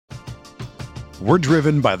We're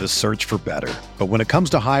driven by the search for better. But when it comes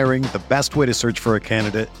to hiring, the best way to search for a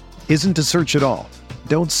candidate isn't to search at all.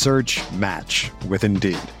 Don't search, match with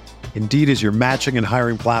Indeed. Indeed is your matching and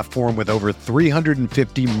hiring platform with over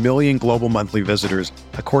 350 million global monthly visitors,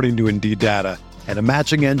 according to Indeed data, and a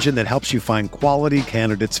matching engine that helps you find quality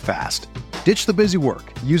candidates fast. Ditch the busy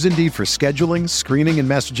work. Use Indeed for scheduling, screening, and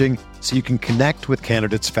messaging so you can connect with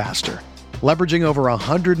candidates faster. Leveraging over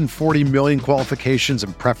 140 million qualifications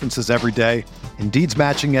and preferences every day, Indeed's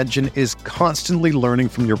matching engine is constantly learning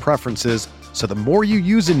from your preferences, so the more you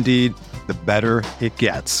use Indeed, the better it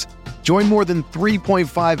gets. Join more than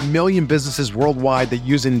 3.5 million businesses worldwide that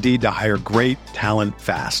use Indeed to hire great talent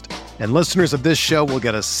fast. And listeners of this show will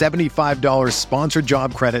get a $75 sponsored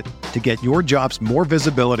job credit to get your jobs more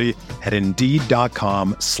visibility at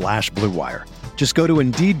Indeed.com/Blue Wire. Just go to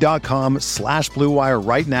Indeed.com/Blue Wire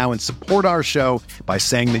right now and support our show by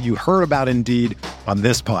saying that you heard about Indeed on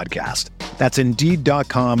this podcast. That's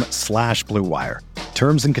Indeed.com/Blue Wire.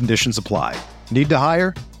 Terms and conditions apply. Need to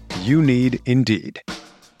hire? You need Indeed.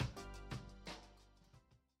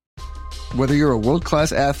 Whether you're a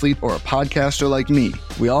world-class athlete or a podcaster like me,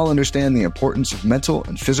 we all understand the importance of mental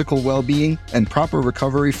and physical well-being and proper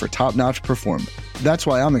recovery for top-notch performance. That's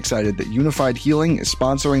why I'm excited that Unified Healing is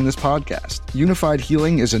sponsoring this podcast. Unified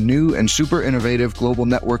Healing is a new and super innovative global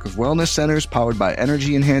network of wellness centers powered by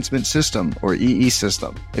Energy Enhancement System, or EE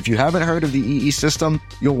System. If you haven't heard of the EE System,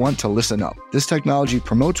 you'll want to listen up. This technology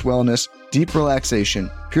promotes wellness, deep relaxation,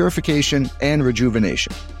 purification, and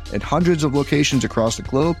rejuvenation. At hundreds of locations across the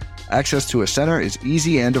globe, access to a center is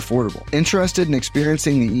easy and affordable. Interested in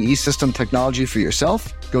experiencing the EE System technology for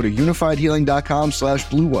yourself? Go to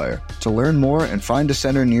unifiedhealing.com/Blue Wire to learn more and find a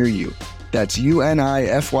center near you. That's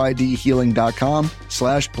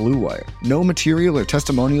UNIFYDhealing.com/Blue Wire. No material or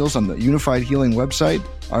testimonials on the Unified Healing website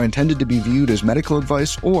are intended to be viewed as medical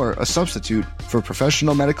advice or a substitute for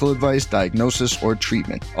professional medical advice, diagnosis, or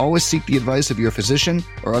treatment. Always seek the advice of your physician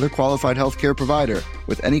or other qualified healthcare provider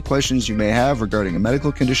with any questions you may have regarding a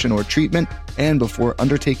medical condition or treatment and before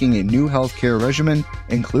undertaking a new healthcare regimen,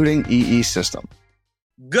 including EE System.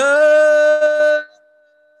 Good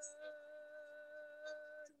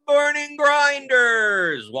morning,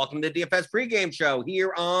 Grinders. Welcome to the DFS pregame show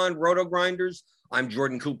here on Roto Grinders. I'm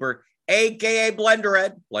Jordan Cooper, a.k.a.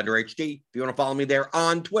 BlenderEd, Blender HD, if you want to follow me there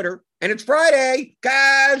on Twitter. And it's Friday,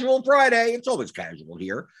 casual Friday. It's always casual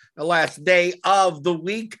here. The last day of the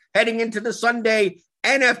week, heading into the Sunday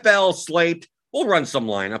NFL slate. We'll run some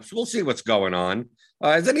lineups. We'll see what's going on.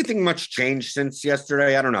 Has anything much changed since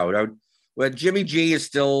yesterday? I don't know. Well, Jimmy G is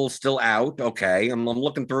still out. Okay, I'm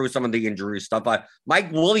looking through some of the injury stuff. Mike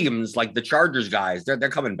Williams, like the Chargers guys, they're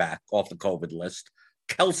coming back off the COVID list.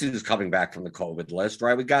 Kelsey's coming back from the COVID list,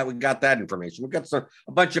 right? We got that information. We got a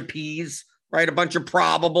bunch of P's, right? A bunch of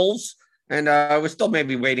probables, and we're still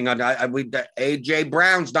maybe waiting on. AJ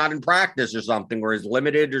Brown's not in practice or something, or is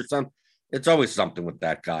limited or something. It's always something with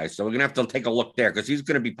that guy. So we're gonna have to take a look there because he's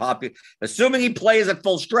gonna be popular, assuming he plays at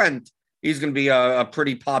full strength. He's going to be a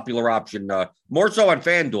pretty popular option, more so on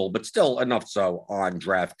FanDuel, but still enough so on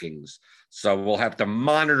DraftKings. So we'll have to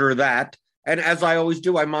monitor that. And as I always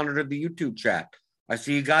do, I monitor the YouTube chat. I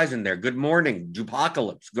see you guys in there. Good morning,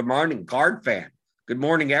 Jupocalypse. Good morning, Card Fan. Good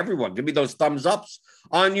morning, everyone. Give me those thumbs ups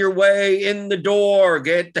on your way in the door.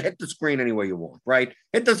 Hit the screen any way you want, right?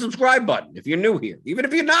 Hit the subscribe button if you're new here, even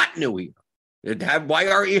if you're not new here. Why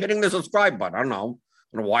aren't you hitting the subscribe button? I don't know.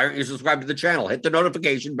 Why aren't you subscribed to the channel? Hit the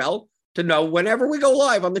notification bell to know whenever we go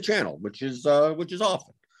live on the channel, which is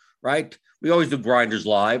often, right? We always do Grinders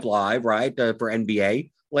live, right, for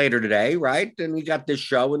NBA later today, right? And we got this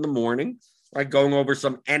show in the morning, right, going over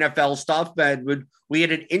some NFL stuff. And we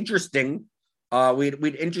had an interesting,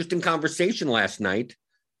 interesting conversation last night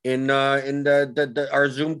in our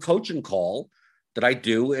Zoom coaching call that I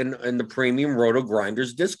do in the Premium Roto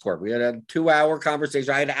Grinders Discord. We had a 2-hour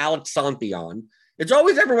conversation. I had Alex Santi on. It's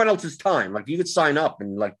always everyone else's time. Like you could sign up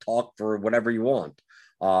and like talk for whatever you want.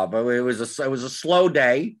 But it was a slow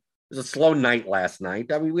day. It was a slow night last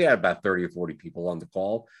night. I mean, we had about 30 or 40 people on the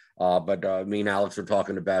call. But me and Alex were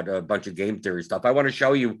talking about a bunch of game theory stuff. I want to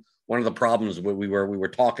show you one of the problems we were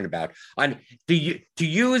talking about. On to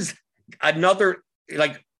use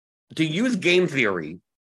game theory,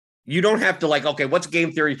 you don't have to okay, what's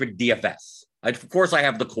game theory for DFS? Of course, I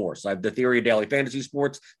have the course. I have the Theory of Daily Fantasy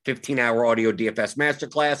Sports, 15-hour audio DFS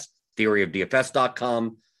masterclass,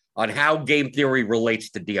 theoryofdfs.com, on how game theory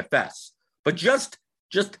relates to DFS. But just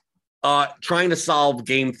trying to solve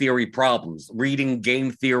game theory problems, reading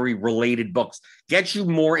game theory-related books, gets you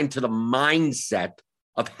more into the mindset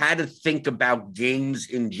of how to think about games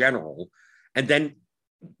in general, and then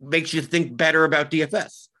makes you think better about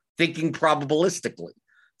DFS. thinking probabilistically,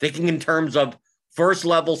 thinking in terms of first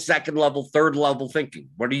level, second level, third level thinking.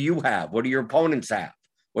 What do you have? What do your opponents have?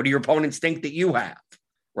 What do your opponents think that you have?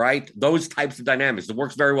 Right? Those types of dynamics. It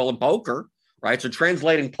works very well in poker, right? So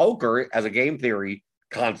translating poker as a game theory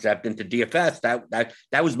concept into DFS,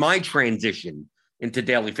 that was my transition into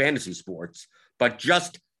daily fantasy sports. But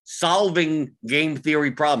just solving game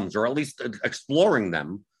theory problems, or at least exploring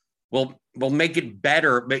them, will make it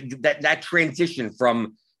better. That transition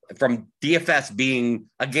from DFS being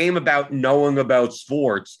a game about knowing about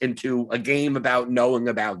sports into a game about knowing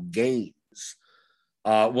about games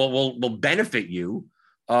will benefit you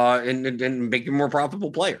and make you a more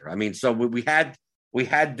profitable player. I mean, so we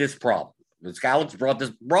had this problem. Alex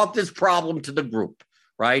brought this problem to the group,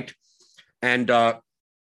 right? And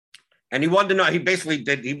he wanted to know. He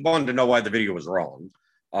wanted to know why the video was wrong,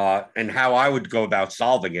 and how I would go about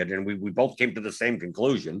solving it. And we both came to the same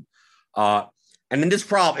conclusion. And in this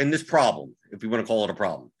problem, if you want to call it a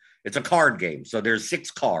problem, it's a card game. So there's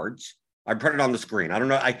 6 cards. I put it on the screen. I don't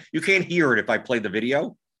know. You can't hear it if I play the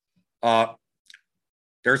video.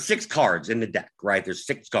 There are 6 cards in the deck, right? There's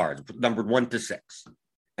 6 cards, numbered 1 to 6.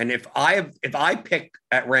 And if I pick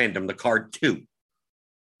at random the card 2,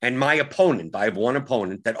 and my opponent, I have one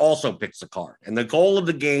opponent that also picks a card, and the goal of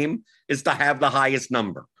the game is to have the highest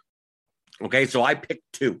number. Okay, so I pick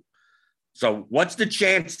 2. So what's the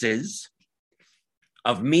chances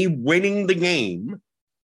of me winning the game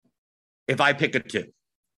if I pick a 2?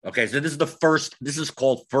 Okay, so this is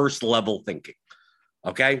called first level thinking.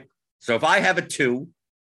 Okay, so if I have a 2,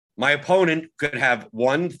 my opponent could have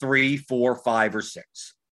 1, 3, 4, 5, or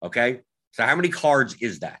 6. Okay, so how many cards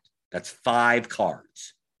is that? That's 5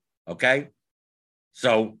 cards. Okay,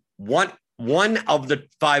 so one of the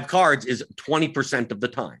 5 cards is 20% of the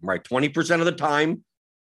time, right? 20% of the time,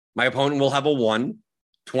 my opponent will have a 1.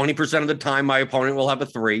 20% of the time, my opponent will have a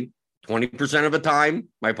 3. 20% of the time,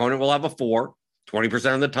 my opponent will have a 4.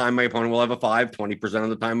 20% of the time, my opponent will have a 5. 20% of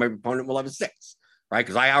the time, my opponent will have a 6, right?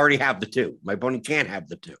 Because I already have the 2. My opponent can't have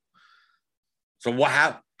the 2. So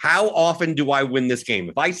how often do I win this game?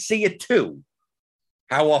 If I see a 2,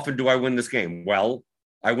 how often do I win this game? Well,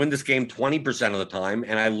 I win this game 20% of the time,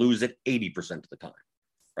 and I lose it 80% of the time,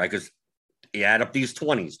 right? Because you add up these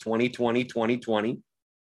 20s, 20, 20, 20, 20,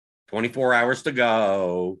 24 hours to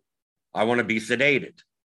go. I want to be sedated.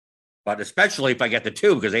 But especially if I get the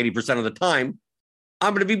 2, because 80% of the time,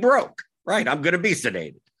 I'm going to be broke, right? I'm going to be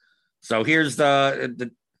sedated. So here's so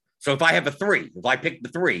if I have a 3, if I pick the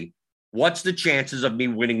 3, what's the chances of me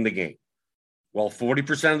winning the game? Well,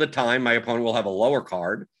 40% of the time, my opponent will have a lower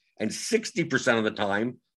card, and 60% of the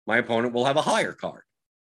time, my opponent will have a higher card.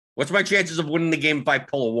 What's my chances of winning the game if I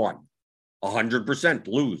pull a 1? 100%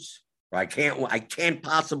 lose. I can't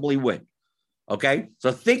possibly win. Okay?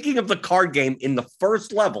 So thinking of the card game in the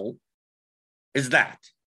first level is that,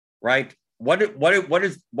 right? What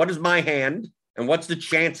is my hand, and what's the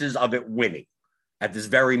chances of it winning at this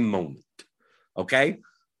very moment? Okay?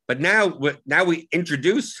 But now we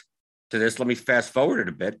introduce to this. Let me fast forward it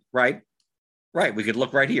a bit, right? Right. We could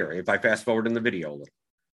look right here. If I fast forward in the video a little,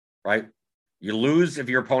 right? You lose if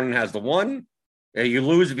your opponent has the 1. You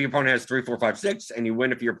lose if your opponent has 3, 4, 5, 6, and you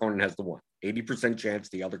win if your opponent has the 1. 80% chance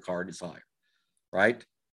the other card is higher, right?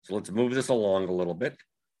 So let's move this along a little bit.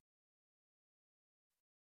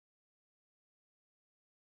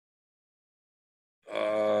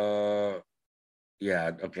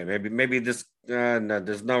 Yeah, okay, maybe this, no,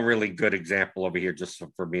 there's no really good example over here just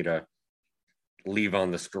for me to leave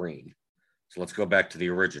on the screen. So let's go back to the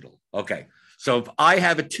original. Okay, so if I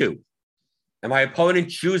have a 2 and my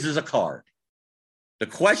opponent chooses a card, the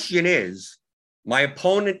question is, my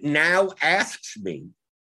opponent now asks me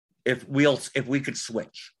if we could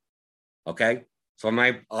switch. Okay, so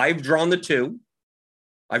I've drawn the 2.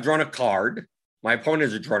 I've drawn a card. My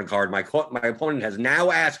opponent has drawn a card. My opponent has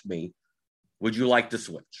now asked me, would you like to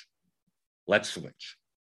switch? Let's switch.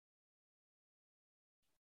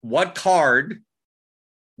 What card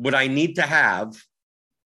would I need to have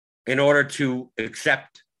in order to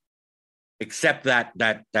accept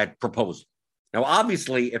that proposal? Now,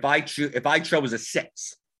 obviously, if I chose a 6,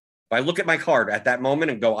 if I look at my card at that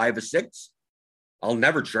moment and go, I have a 6, I'll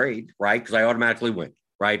never trade, right? Because I automatically win,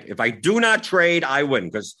 right? If I do not trade, I win,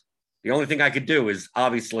 because the only thing I could do is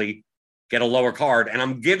obviously get a lower card, and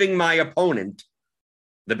I'm giving my opponent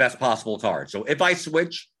the best possible card. So if I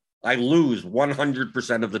switch, I lose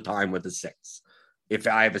 100% of the time with a 6 if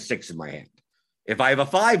I have a 6 in my hand. If I have a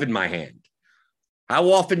 5 in my hand,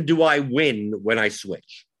 how often do I win when I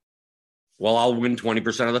switch? Well, I'll win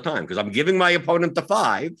 20% of the time because I'm giving my opponent the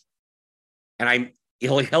 5, and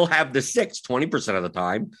he'll have the 6 20% of the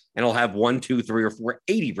time, and he'll have 1, 2, 3, or 4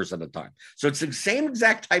 80% of the time. So it's the same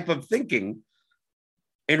exact type of thinking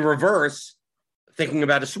in reverse, thinking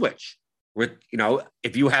about a switch. With,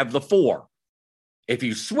 if you have the 4, if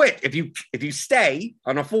you switch, if you stay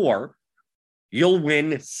on a 4, you'll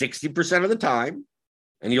win 60% of the time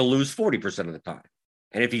and you'll lose 40% of the time.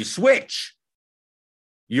 And if you switch,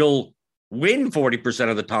 you'll win 40%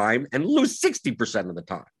 of the time and lose 60% of the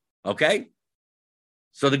time. Okay?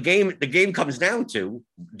 So the game comes down to,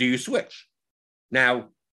 do you switch? Now,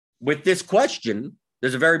 with this question,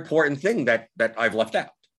 there's a very important thing that I've left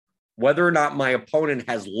out. Whether or not my opponent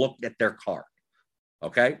has looked at their card.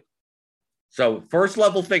 Okay? So first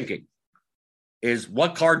level thinking is,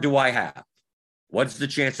 what card do I have? What's the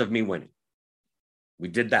chance of me winning? We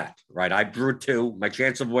did that, right? I drew 2. My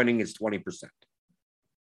chance of winning is 20%.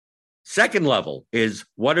 Second level is,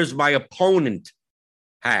 what does my opponent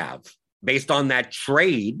have? Based on that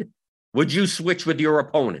trade, would you switch with your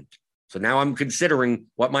opponent? So now I'm considering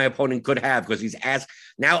what my opponent could have, because he's asked.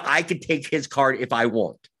 Now I could take his card if I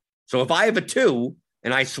want. So if I have a 2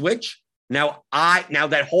 and I switch, now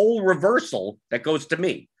that whole reversal that goes to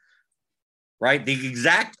me, right? The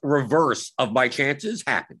exact reverse of my chances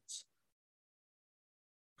happens,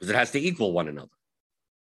 because it has to equal one another.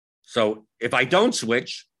 So if I don't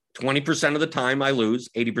switch, 20% of the time I lose,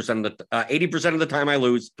 80% of the time I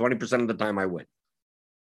lose, 20% of the time I win.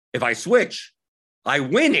 If I switch, I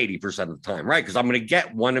win 80% of the time, right? Because I'm going to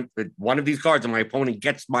get one of these cards and my opponent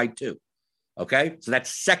gets my 2. Okay? So that's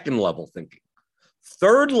second level thinking.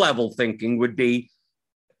 Third level thinking would be,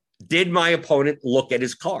 did my opponent look at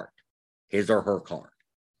his card, his or her card?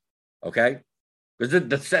 Okay? Because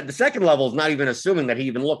the second level is not even assuming that he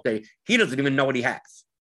even looked at it. He doesn't even know what he has,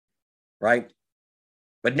 right?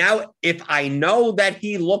 But now, if I know that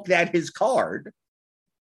he looked at his card,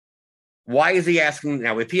 why is he asking?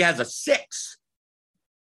 Now, if he has a 6,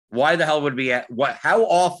 why the hell would he how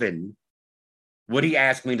often would he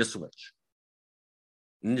ask me to switch?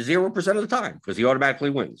 0% of the time, because he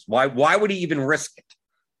automatically wins. Why would he even risk it?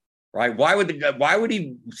 Right? Why would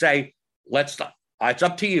he say, let's stop? It's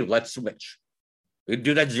up to you. Let's switch. He'd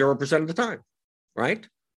do that 0% of the time, right?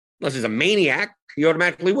 Unless he's a maniac, he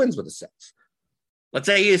automatically wins with a 6. Let's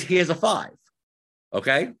say he has a 5.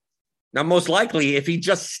 Okay? Now, most likely, if he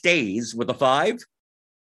just stays with a 5,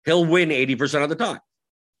 he'll win 80% of the time.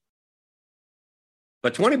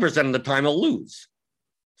 But 20% of the time, he'll lose.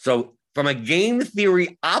 So from a game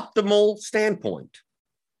theory optimal standpoint,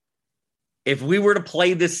 if we were to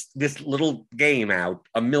play this little game out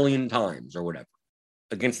 1,000,000 times or whatever,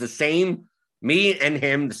 against the same, me and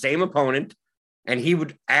him, the same opponent, and he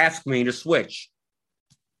would ask me to switch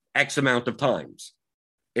X amount of times,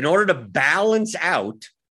 in order to balance out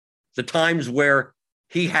the times where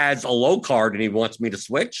he has a low card and he wants me to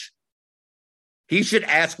switch, he should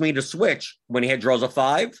ask me to switch when he draws a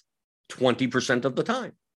 5, 20% of the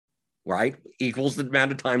time, right? Equals the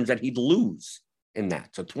amount of times that he'd lose in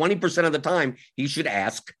that. So 20% of the time, he should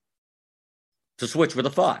ask to switch with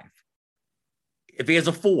a 5. If he has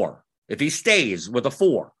a 4, if he stays with a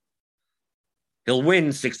 4, he'll win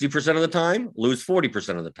 60% of the time, lose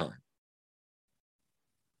 40% of the time.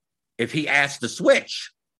 If he asks to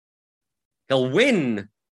switch, he'll win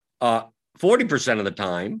 40% of the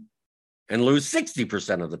time and lose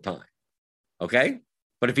 60% of the time. Okay?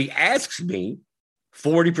 But if he asks me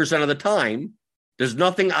 40% of the time, there's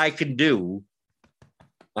nothing I can do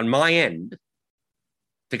on my end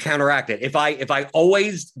to counteract it. If I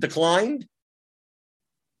always declined,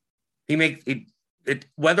 he makes it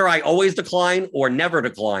whether I always decline or never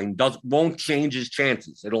decline won't change his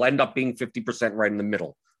chances. It'll end up being 50% right in the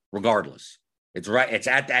middle, regardless. It's right. It's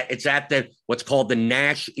at the what's called the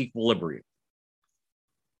Nash equilibrium.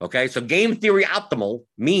 Okay, so game theory optimal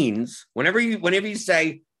means whenever you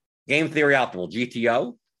say game theory optimal,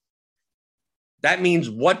 GTO, that means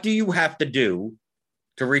what do you have to do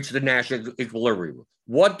to reach the Nash equilibrium?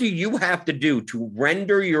 What do you have to do to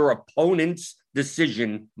render your opponent's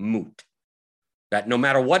decision moot? That no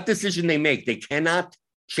matter what decision they make, they cannot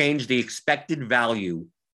change the expected value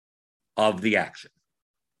of the action.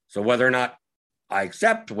 So whether or not I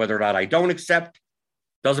accept, whether or not I don't accept,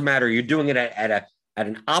 doesn't matter. You're doing it at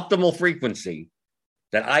an optimal frequency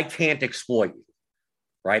that I can't exploit,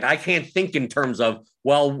 right? I can't think in terms of,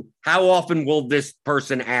 well, how often will this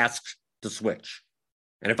person ask to switch?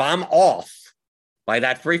 And if I'm off by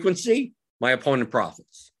that frequency, my opponent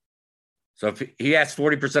profits. So if he asks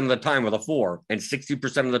 40% of the time with a 4 and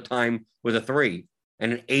 60% of the time with a 3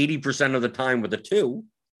 and 80% of the time with a 2,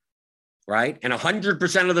 right? And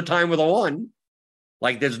 100% of the time with a 1,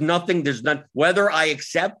 like there's not, whether I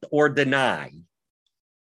accept or deny,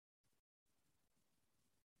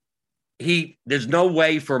 there's no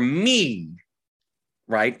way for me,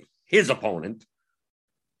 right, his opponent,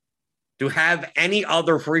 to have any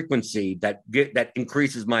other frequency that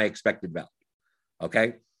increases my expected value.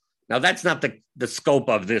 Okay. Now that's not the scope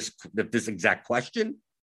of this exact question,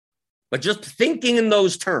 but just thinking in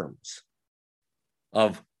those terms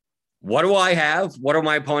of what do I have? What do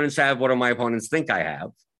my opponents have? What do my opponents think I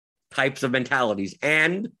have? Types of mentalities,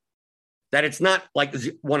 and that it's not like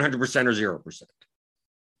 100% or 0%,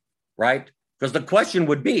 right? Because the question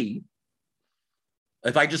would be,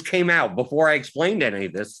 if I just came out before I explained any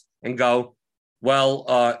of this and go,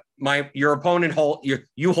 well, your opponent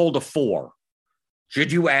you hold a 4.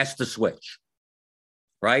 Should you ask to switch?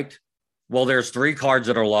 Right? Well, there's 3 cards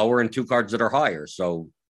that are lower and 2 cards that are higher. So,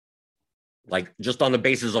 like, just on the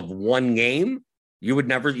basis of one game, you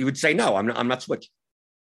would say, no, I'm not switching.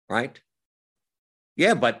 Right?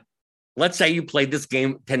 Yeah, but let's say you played this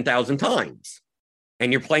game 10,000 times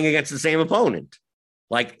and you're playing against the same opponent.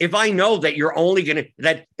 Like, if I know that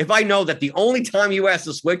if I know that the only time you ask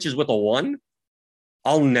to switch is with a 1,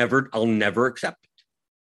 I'll never accept it.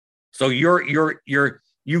 So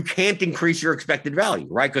you can't increase your expected value,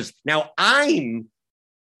 right? Because now I'm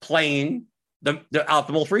playing the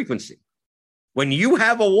optimal frequency. When you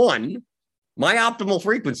have a 1, my optimal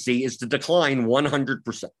frequency is to decline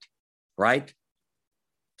 100%, right?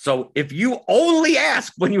 So if you only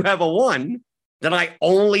ask when you have a 1, then I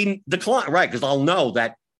only decline, right? Because I'll know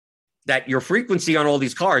that your frequency on all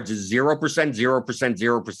these cards is 0%, 0%, 0%, 0%,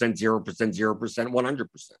 0%, 0%,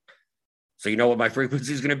 100%. So you know what my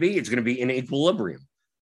frequency is going to be? It's going to be in equilibrium.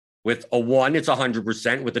 With a 1, it's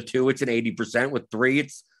 100%. With a 2, it's an 80%. With 3,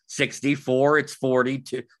 it's 60. 4, it's 40.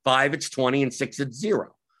 5, it's 20. And 6, it's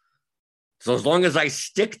 0. So as long as I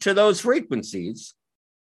stick to those frequencies,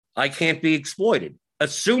 I can't be exploited,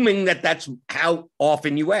 assuming that that's how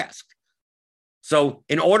often you ask. So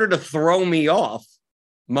in order to throw me off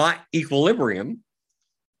my equilibrium,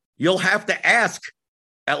 you'll have to ask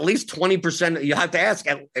at least 20%. You have to ask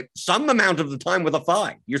at some amount of the time with a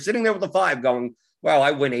 5. You're sitting there with a 5 going, well,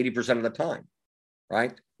 I win 80% of the time,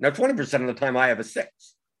 right? Now, 20% of the time I have a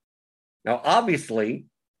 6. Now, obviously,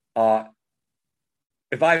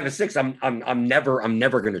 if I have a 6, I'm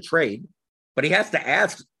never going to trade. But he has to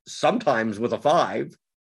ask sometimes with a 5,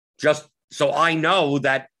 just so I know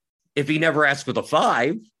that if he never asks with a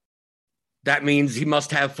 5, that means he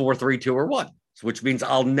must have 4, 3, 2, or 1, which means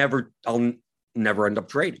I'll never end up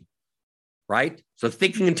trading, right? So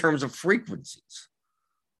thinking in terms of frequencies,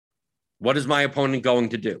 what is my opponent going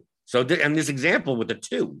to do? So in this example with a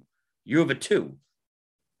 2, you have a 2.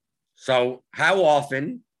 So how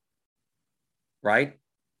often, right?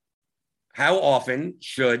 How often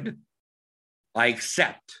should I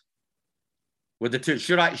accept with the 2?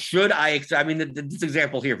 Should I accept? I mean, this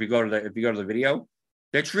example here, if you go to the video,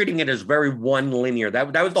 they're treating it as very one linear.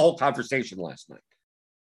 That was the whole conversation last night.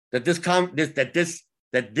 That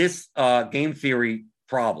this game theory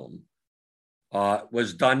problem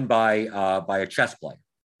was done by a chess player.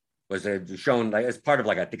 Was shown as part of,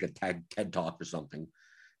 like, I think a TED talk or something.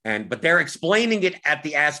 But they're explaining it at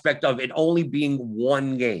the aspect of it only being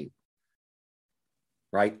one game.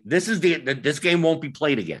 Right? This game won't be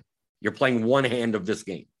played again. You're playing one hand of this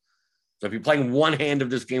game. So if you're playing one hand of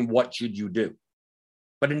this game, what should you do?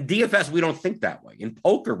 But in DFS, we don't think that way. In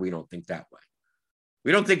poker, we don't think that way.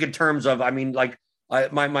 We don't think in terms of, I mean, like,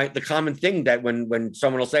 the common thing that when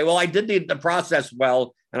someone will say, well, I did the process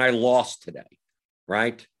well and I lost today,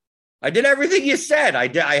 right? I did everything you said.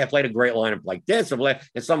 I have played a great lineup like this, and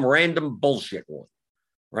some random bullshit one,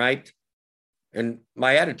 right? And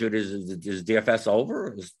my attitude is DFS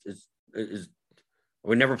over? Are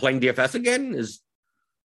we never playing DFS again?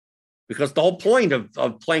 Because the whole point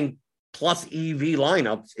of playing plus EV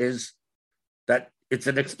lineups is that it's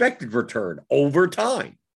an expected return over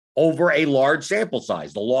time, over a large sample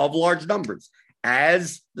size, the law of large numbers.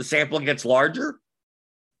 As the sample gets larger,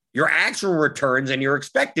 your actual returns and your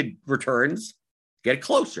expected returns get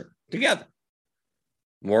closer together.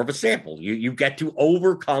 More of a sample. You get to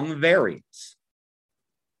overcome variance.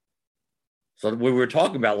 So we were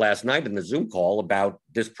talking about last night in the Zoom call about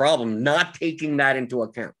this problem, not taking that into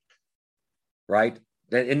account, right?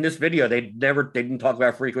 In this video, they didn't talk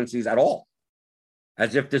about frequencies at all,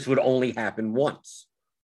 as if this would only happen once.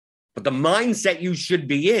 But the mindset you should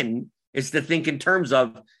be in is to think in terms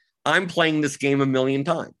of, I'm playing this game 1,000,000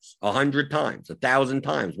 times, 100 times, 1,000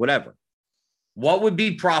 times, whatever. What would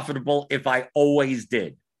be profitable if I always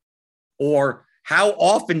did? Or how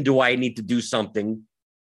often do I need to do something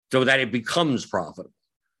so that it becomes profitable?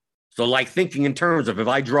 So, like, thinking in terms of, if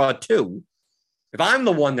I draw a 2, if I'm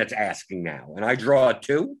the one that's asking now and I draw a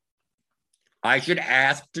 2, I should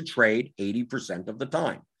ask to trade 80% of the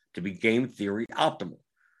time to be game theory optimal.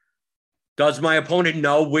 Does my opponent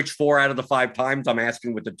know which 4 out of the 5 times I'm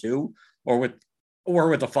asking with the 2 or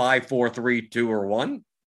with a 5, 4, 3, 2, or 1?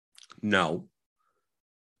 No.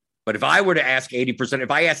 But if I were to ask 80%,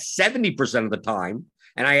 if I ask 70% of the time,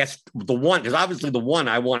 and I ask the 1, because obviously the 1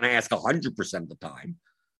 I want to ask 100% of the time,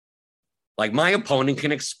 like my opponent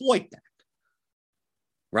can exploit that,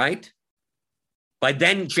 right? By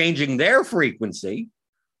then changing their frequency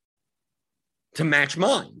to match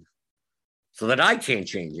mine so that I can't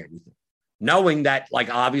change anything. Knowing that, like,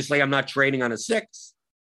 obviously I'm not trading on a 6,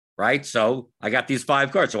 right? So I got these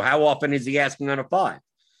 5 cards. So how often is he asking on a 5? If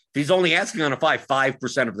he's only asking on a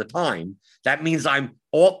 5% of the time, that means I'm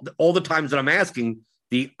all the times that I'm asking,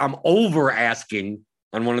 I'm over asking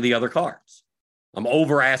on one of the other cards. I'm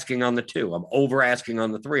over asking on the 2. I'm over asking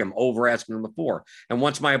on the 3. I'm over asking on the 4. And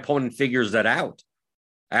once my opponent figures that out,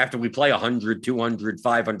 after we play 100, 200,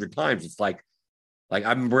 500 times, it's like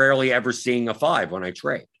I'm rarely ever seeing a 5 when I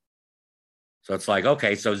trade. So it's like,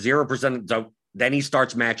 okay, so 0%. So then he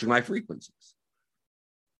starts matching my frequencies.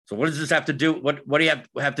 So what does this have to do? What do you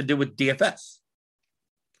have to do with DFS?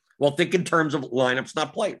 Well, think in terms of lineups,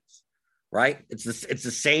 not players, right? It's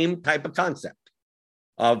the same type of concept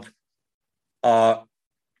of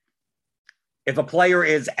if a player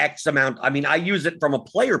is X amount. I mean, I use it from a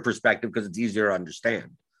player perspective because it's easier to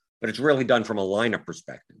understand, but it's really done from a lineup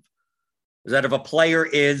perspective. Is that if a player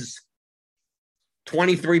is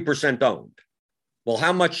 23% owned, well,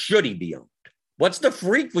 how much should he be owned? What's the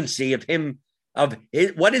frequency of him?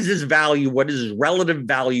 What is his value? What is his relative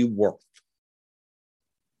value worth?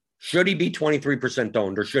 Should he be 23%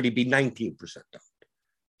 owned or should he be 19% owned?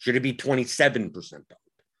 Should he be 27% owned?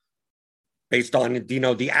 Based on,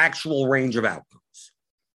 the actual range of outcomes.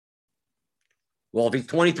 Well, if he's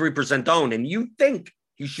 23% owned and you think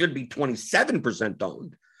he should be 27%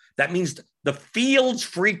 owned, that means the field's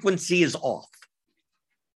frequency is off.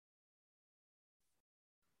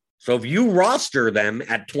 So if you roster them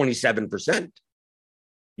at 27%,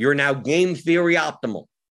 you're now game theory optimal.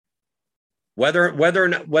 Whatever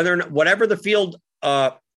the field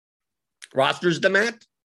rosters them at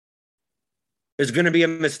is going to be a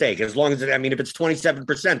mistake. As long as if it's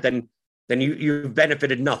 27%, then you've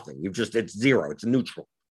benefited nothing. It's zero. It's neutral.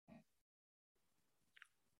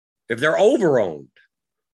 If they're over-owned,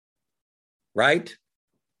 right?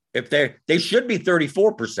 If they should be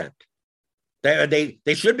 34%.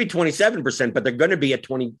 They should be 27%, but they're going to be at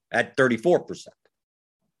 34%.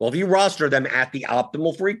 Well, if you roster them at the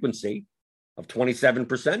optimal frequency of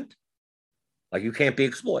 27%, like you can't be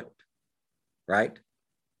exploited, right?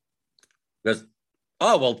 Because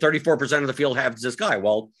 34% of the field has this guy.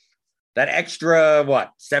 Well, that extra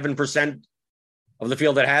 7% of the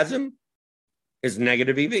field that has him is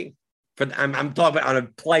negative EV. I'm talking about on a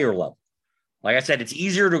player level. Like I said, it's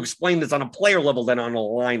easier to explain this on a player level than on a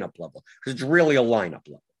lineup level because it's really a lineup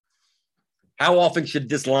level. How often should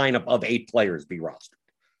this lineup of 8 players be rostered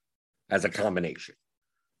as a combination,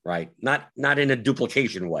 right? Not in a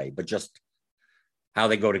duplication way, but just how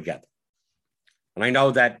they go together. And I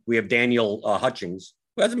know that we have Daniel Hutchings,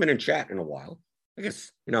 who hasn't been in chat in a while. I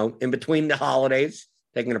guess, in between the holidays,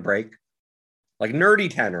 taking a break. Like Nerdy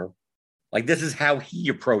Tenor, like this is how he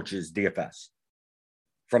approaches DFS.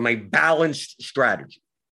 From a balanced strategy.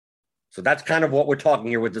 So that's kind of what we're talking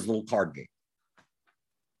here with this little card game.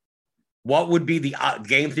 What would be the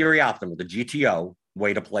game theory optimal, the GTO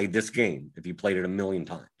way to play this game if you played it a million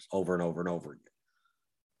times over and over and over again?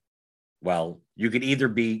 Well, you could either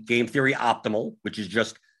be game theory optimal, which is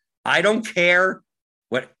just, I don't care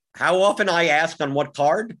how often I ask on what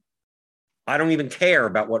card. I don't even care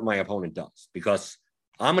about what my opponent does because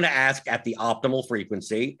I'm going to ask at the optimal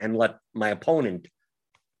frequency and let my opponent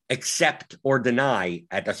accept or deny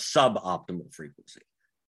at a suboptimal frequency.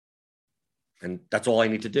 And that's all I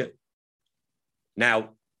need to do. Now,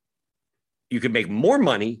 you can make more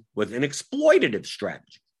money with an exploitative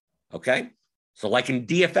strategy, okay? So like in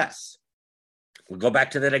DFS, we'll go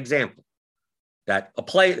back to that example, that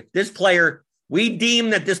this player, we deem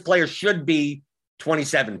that this player should be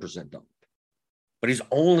 27% owned, but he's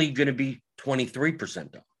only going to be 23%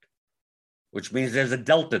 owned, which means there's a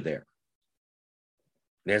delta there.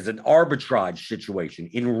 There's an arbitrage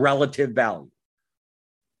situation in relative value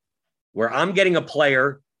where I'm getting a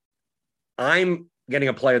player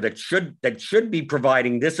that should be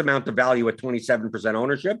providing this amount of value at 27%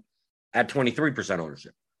 ownership at 23%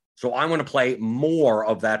 ownership. So I want to play more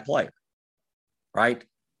of that player, right?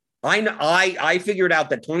 I figured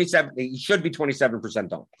out that he should be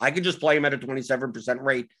 27% owned. I could just play him at a 27%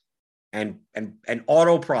 rate and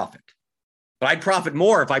auto profit. But I'd profit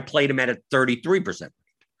more if I played him at a 33%,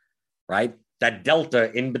 right? That delta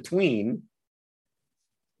in between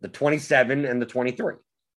the 27 and the 23.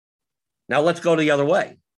 Now let's go the other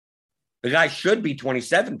way. The guy should be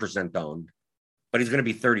 27% owned, but he's going to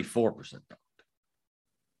be 34% owned.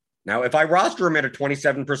 Now, if I roster him at a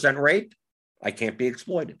 27% rate, I can't be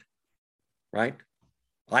exploited, right?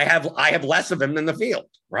 I have less of him than the field,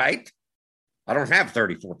 right? I don't have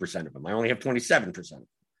 34% of him. I only have 27%.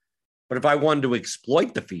 But if I wanted to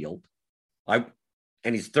exploit the field, and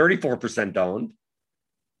he's 34% owned,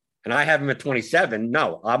 and I have him at 27,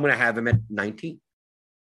 no, I'm going to have him at 19,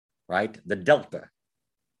 right? The delta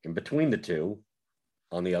in between the two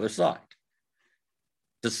on the other side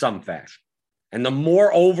to some fashion. And the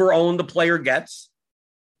more over-owned the player gets,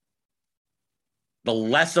 the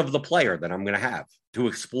less of the player that I'm going to have to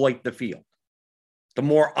exploit the field. The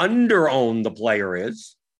more under-owned the player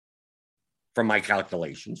is, from my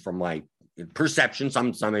calculations, from my perceptions,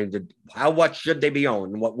 how much should they be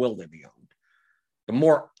owned and what will they be owned? The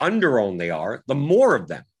more under-owned they are, the more of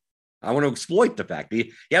them. I want to exploit the fact.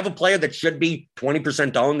 You have a player that should be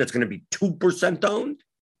 20% owned that's going to be 2% owned.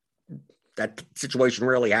 That situation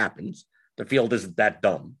rarely happens. The field isn't that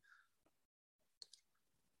dumb.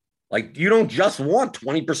 Like, you don't just want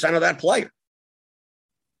 20% of that player.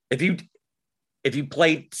 If you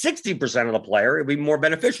played 60% of the player, it'd be more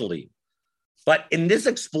beneficial to you. But in this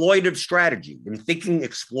exploitive strategy, in thinking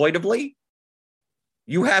exploitively,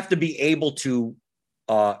 you have to be able to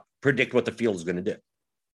predict what the field is going to do,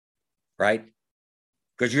 right?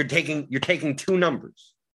 Because you're taking two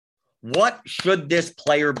numbers. What should this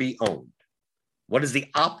player be owned? What is the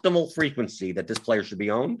optimal frequency that this player should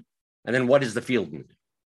be owned? And then what is the field going to do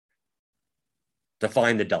to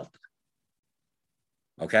find the delta?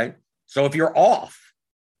 Okay? So if you're off,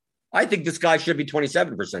 I think this guy should be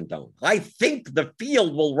 27% owned. I think the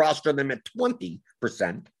field will roster them at 20%,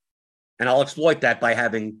 and I'll exploit that by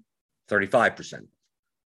having 35%.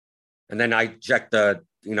 And then I check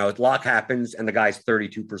lock happens, and the guy's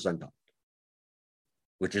 32% owned,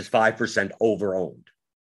 which is 5% over-owned.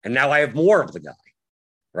 And now I have more of the guy,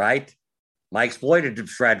 right? My exploitative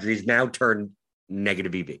strategies now turn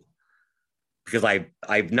negative EV because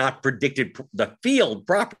I've not predicted the field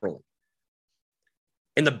properly.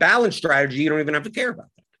 In the balance strategy, you don't even have to care about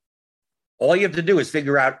that. All you have to do is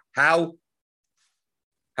figure out how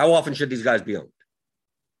often should these guys be owned,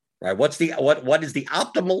 right? What is the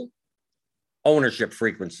optimal ownership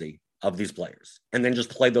frequency of these players, and then just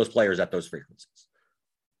play those players at those frequencies,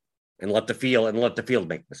 and let the field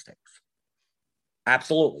make mistakes.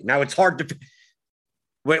 Absolutely. Now it's hard to.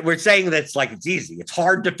 We're saying that it's easy. It's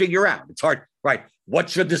hard to figure out. It's hard, right? What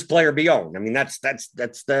should this player be owned? I mean, that's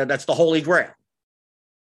the holy grail.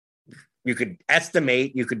 You could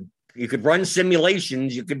estimate. You could run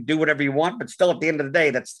simulations. You could do whatever you want, but still, at the end of the day,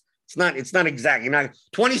 it's not exact. You're not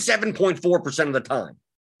 27.4% of the time.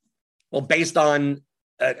 Well, based on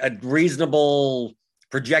a reasonable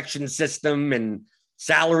projection system and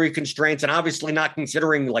salary constraints, and obviously not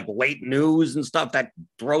considering like late news and stuff that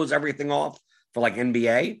throws everything off for like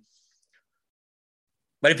NBA.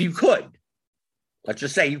 But if you could, let's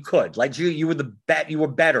just say you could, like you were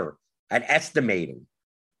better at estimating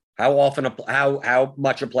how often how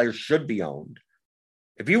much a player should be owned.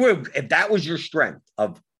 If that was your strength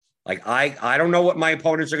of like, I don't know what my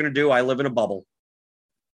opponents are going to do. I live in a bubble,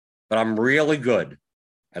 but I'm really good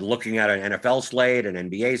at looking at an NFL slate, an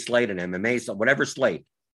NBA slate, an MMA slate, whatever slate,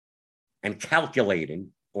 and calculating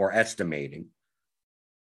or estimating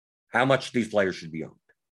how much these players should be owned.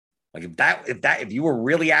 Like if you were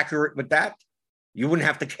really accurate with that, you wouldn't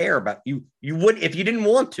have to care about you would, if you didn't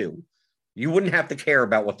want to, you wouldn't have to care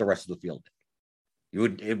about what the rest of the field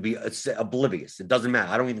did. It'd be oblivious. It doesn't matter.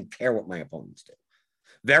 I don't even care what my opponents do.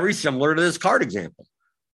 Very similar to this card example.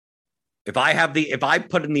 If I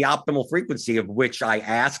put in the optimal frequency of which I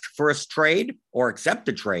ask for a trade or accept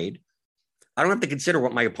a trade, I don't have to consider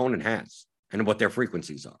what my opponent has and what their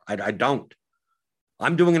frequencies are. I don't.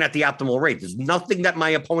 I'm doing it at the optimal rate. There's nothing that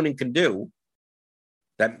my opponent can do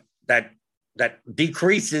that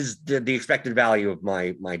decreases the expected value of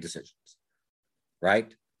my decisions,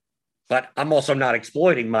 right? But I'm also not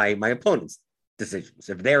exploiting my opponent's decisions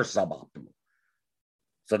if they're suboptimal.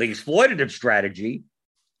 So the exploitative strategy,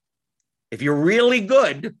 if you're really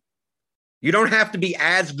good, you don't have to be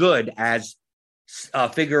as good as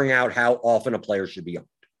figuring out how often a player should be owned,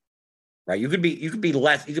 right? You could be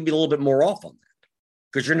less. You could be a little bit more off on that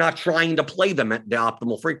because you're not trying to play them at the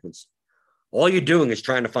optimal frequency. All you're doing is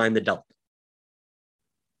trying to find the delta.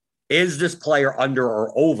 Is this player under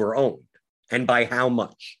or over owned, and by how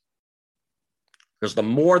much? Because the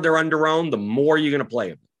more they're under owned, the more you're going to play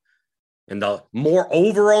them. And the more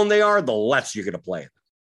overowned they are, the less you're going to play them.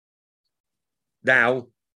 Now,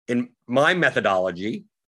 in my methodology,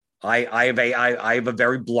 I have a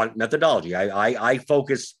very blunt methodology. I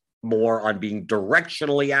focus more on being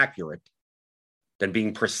directionally accurate than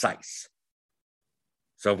being precise.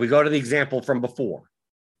 So if we go to the example from before,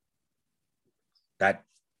 that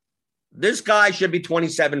this guy should be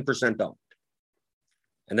 27% owned.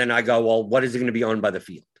 And then I go, well, what is he going to be owned by the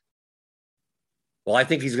field? Well, I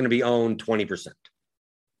think he's going to be owned 20%.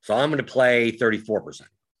 So I'm going to play 34%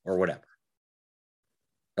 or whatever.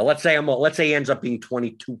 Now let's say he ends up being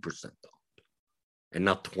 22% owned and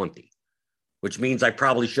not 20, which means I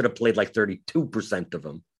probably should have played like 32% of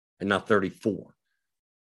them and not 34.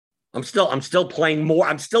 I'm still playing more.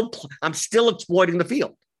 I'm still exploiting the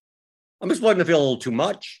field. I'm exploiting the field a little too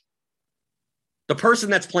much. The person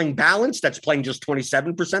that's playing balanced, that's playing just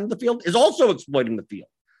 27% of the field, is also exploiting the field.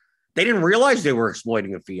 They didn't realize they were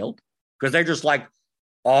exploiting the field because they're just like,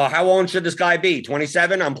 oh, how owned should this guy be?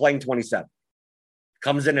 27? I'm playing 27.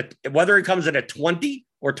 Whether he comes in at 20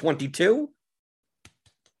 or 22,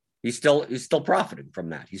 he's still profiting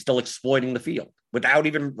from that. He's still exploiting the field without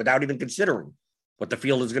even considering what the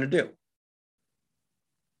field is going to do.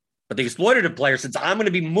 But the exploitative player, since I'm going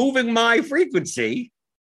to be moving my frequency,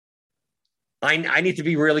 I need to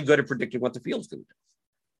be really good at predicting what the field's going to do.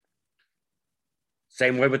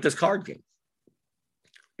 Same way with this card game.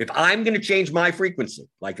 If I'm going to change my frequency,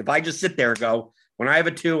 like if I just sit there and go, when I have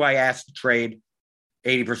a 2, I ask to trade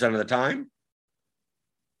 80% of the time.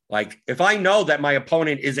 Like if I know that my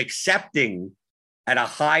opponent is accepting at a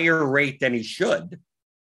higher rate than he should,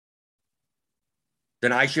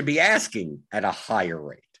 then I should be asking at a higher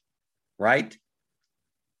rate, right?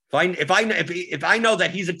 If I know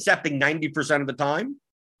that he's accepting 90% of the time,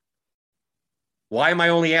 why am I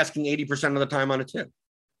only asking 80% of the time on a 2?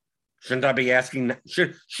 Shouldn't I be asking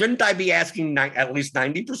at least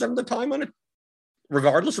 90% of the time on it,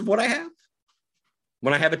 regardless of what I have?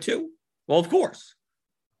 When I have a 2? Well, of course.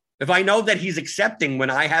 If I know that he's accepting when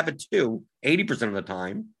I have a 2, 80% of the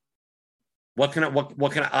time,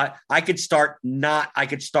 I could start not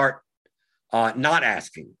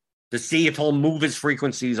asking to see if he'll move his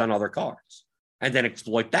frequencies on other cards and then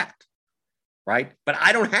exploit that. Right. But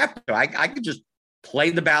I don't have to. I could just play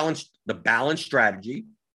the balanced strategy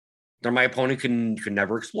that my opponent can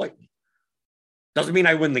never exploit me. Doesn't mean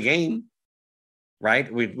I win the game.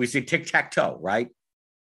 Right. We see tic-tac-toe, right?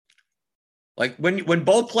 Like when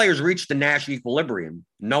both players reach the Nash equilibrium,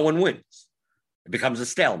 no one wins. It becomes a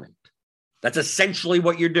stalemate. That's essentially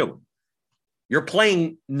what you're doing. You're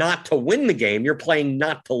playing not to win the game. You're playing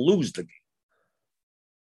not to lose the game.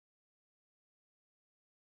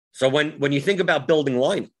 So when you think about building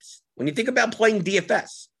lineups, when you think about playing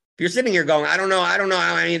DFS, if you're sitting here going, I don't know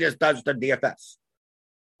how any of this does to DFS.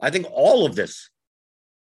 I think all of this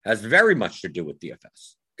has very much to do with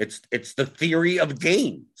DFS. It's the theory of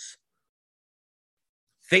games.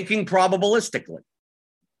 Thinking probabilistically.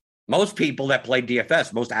 Most people that play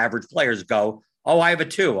DFS, most average players go, oh, I have a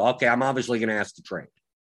 2. Okay, I'm obviously going to ask to trade.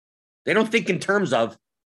 They don't think in terms of,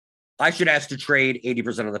 I should ask to trade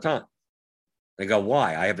 80% of the time. They go,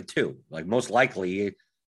 why? I have a 2. Like most likely,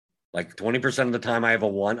 like 20% of the time I have a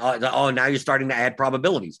 1. Now you're starting to add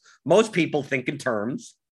probabilities. Most people think in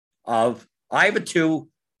terms of, I have a 2.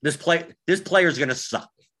 This player is going to suck,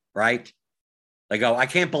 right? They go, I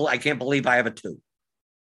can't believe I have a 2.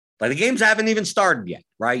 Like the games haven't even started yet,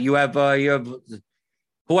 right? You have whoever.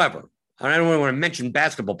 I don't want to mention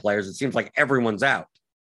basketball players. It seems like everyone's out,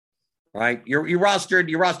 right? You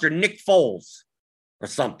rostered Nick Foles or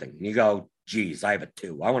something. And you go, geez, I have a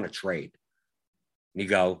 2. I want to trade. And you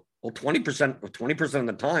go, well, 20% of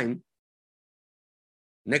the time,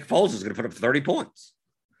 Nick Foles is going to put up 30 points.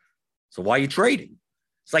 So why are you trading?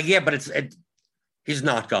 It's like, yeah, but he's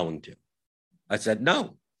not going to. I said,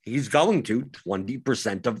 no, he's going to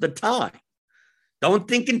 20% of the time. Don't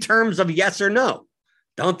think in terms of yes or no.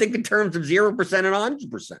 Don't think in terms of 0% and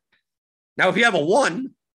 100%. Now, if you have a 1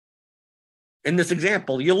 in this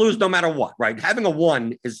example, you lose no matter what, right? Having a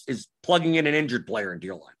 1 is plugging in an injured player into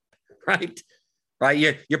your lineup, right? Right?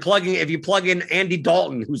 If you plug in Andy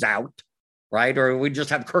Dalton, who's out, right? Or we just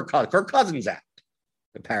have Kirk Cousins out,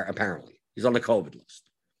 apparently. He's on the COVID list.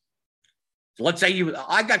 So let's say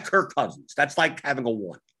I got Kirk Cousins. That's like having a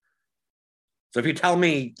 1. So if you tell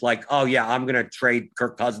me like, oh yeah, I'm going to trade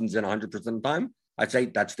Kirk Cousins in 100% of the time, I'd say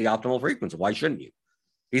that's the optimal frequency. Why shouldn't you?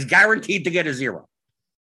 He's guaranteed to get a 0.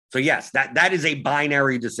 So yes, that is a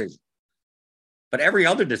binary decision. But every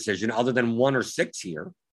other decision other than 1 or 6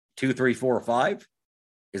 here, 2, 3, 4, or 5,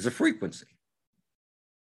 is a frequency,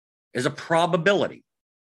 is a probability.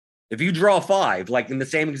 If you draw a 5, like in the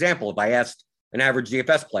same example, if I asked an average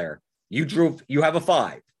DFS player, you have a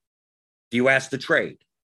 5. Do you ask to trade?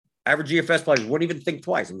 Average DFS players wouldn't even think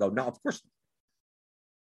twice and go, no, of course not.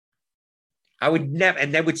 I would never,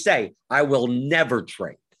 and they would say, I will never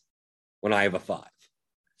trade when I have a 5.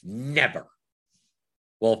 Never.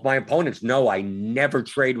 Well, if my opponents know I never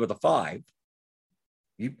trade with a 5,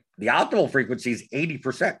 the optimal frequency is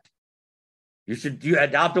 80%. The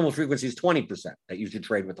optimal frequency is 20% that you should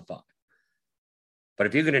trade with a 5. But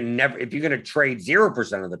if you're going to trade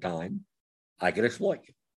 0% of the time, I can exploit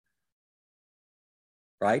you.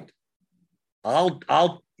 Right? I'll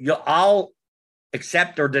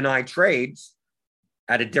accept or deny trades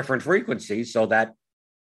at a different frequency so that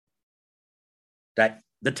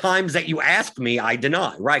the times that you ask me, I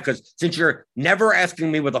deny, right? Because since you're never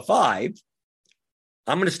asking me with a 5,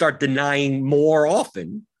 I'm going to start denying more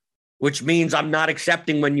often, which means I'm not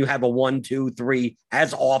accepting when you have a 1, 2, 3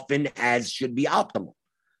 as often as should be optimal.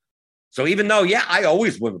 So even though, I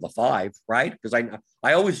always win with a 5, right? Because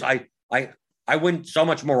I win so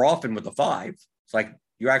much more often with a 5. It's like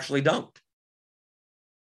you actually don't.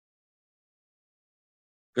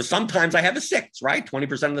 Because sometimes I have a 6, right?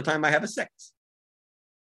 20% of the time I have a 6.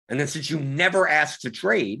 And then since you never ask to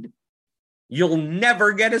trade, you'll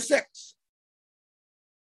never get a 6.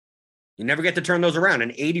 You never get to turn those around.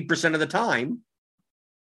 And 80% of the time,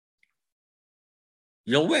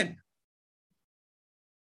 you'll win.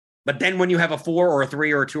 But then when you have a 4 or a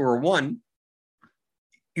 3 or a 2 or a 1,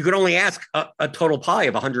 you can only ask a total pie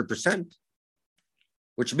of 100%,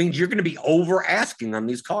 which means you're going to be over asking on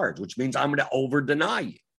these cards, which means I'm going to over deny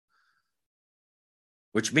you,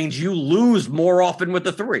 which means you lose more often with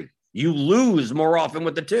the 3. You lose more often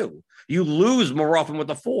with the 2. You lose more often with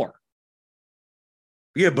the 4.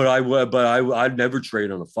 Yeah, but I'd never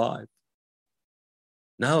trade on a 5.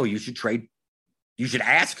 No, you should trade. You should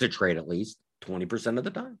ask to trade at least 20% of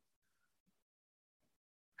the time.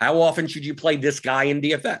 How often should you play this guy in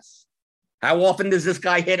DFS? How often does this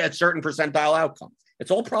guy hit a certain percentile outcome? It's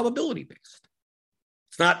all probability based.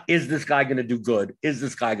 It's not, is this guy going to do good? Is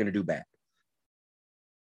this guy going to do bad?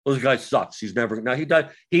 Well, this guy sucks. He's never, no, he does.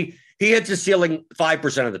 He hits his ceiling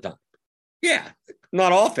 5% of the time. Yeah,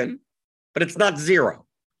 not often, but it's not 0.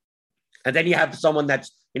 And then you have someone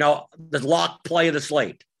that's, the lock play of the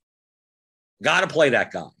slate. Got to play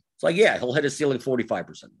that guy. It's like, yeah, he'll hit his ceiling 45% of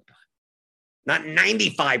the time. Not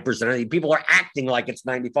 95%. People are acting like it's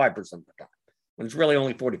 95% of the time, when it's really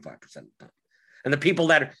only 45% of the time. And the people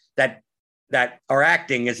that are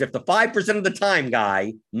acting as if the 5% of the time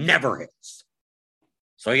guy never hits.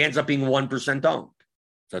 So he ends up being 1% owned.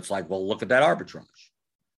 So it's like, well, look at that arbitrage.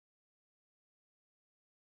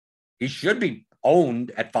 He should be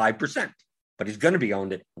owned at 5%, but he's going to be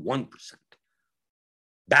owned at 1%.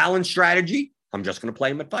 Balanced strategy, I'm just going to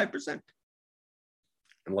play him at 5%.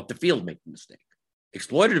 And let the field make the mistake.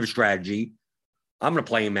 Exploitative strategy, I'm going to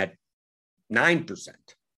play him at 9%.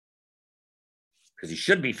 Because he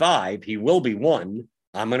should be 5, he will be 1.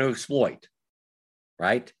 I'm going to exploit,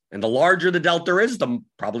 right? And the larger the delta is,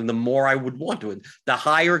 probably the more I would want to. The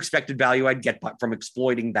higher expected value I'd get from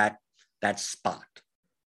exploiting that spot.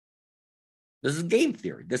 This is game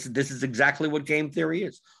theory. This is exactly what game theory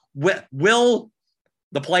is. Will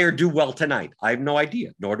the player do well tonight? I have no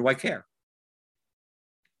idea, nor do I care.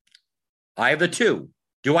 I have a 2.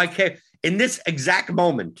 Do I care? In this exact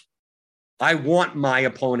moment, I want my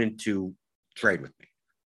opponent to trade with me,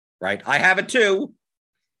 right? I have a 2.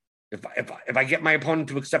 If I get my opponent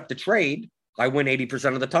to accept the trade, I win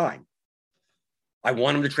 80% of the time. I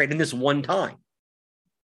want him to trade in this one time.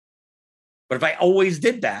 But if I always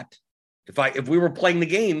did that, if we were playing the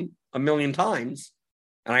game a million times,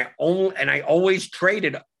 and I always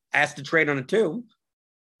asked to trade on a 2,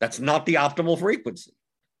 that's not the optimal frequency.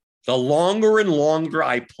 The longer and longer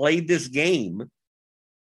I played this game,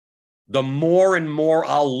 the more and more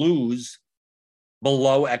I'll lose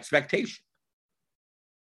below expectation.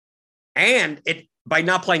 And by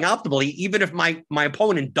not playing optimally, even if my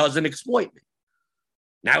opponent doesn't exploit me.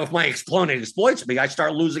 Now, if my opponent exploits me, I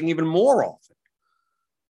start losing even more often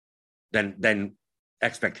than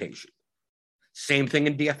expectation. Same thing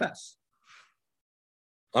in DFS.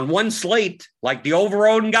 On one slate, like the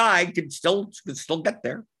over-owned guy could still get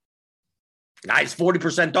there. The guy's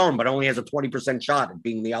 40% owned, but only has a 20% shot at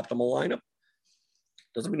being the optimal lineup.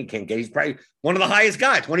 Doesn't mean he can't get. He's probably one of the highest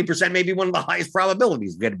guys. 20% may be one of the highest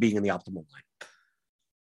probabilities of being in the optimal lineup.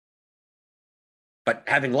 But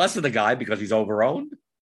having less of the guy because he's over-owned,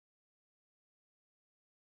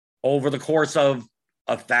 over the course of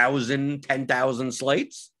 1,000, 10,000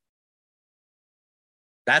 slates,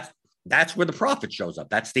 that's where the profit shows up.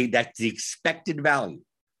 That's the expected value.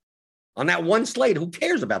 On that one slate, who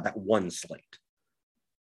cares about that one slate?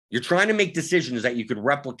 You're trying to make decisions that you could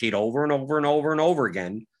replicate over and over and over and over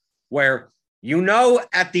again, where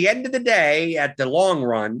at the end of the day, at the long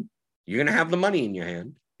run, you're going to have the money in your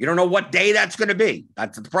hand. You don't know what day that's going to be.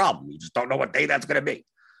 That's the problem. You just don't know what day that's going to be,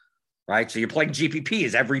 right? So you're playing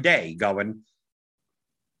GPPs every day, going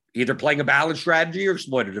either playing a balanced strategy or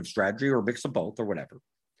exploitative strategy or a mix of both or whatever,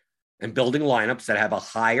 and building lineups that have a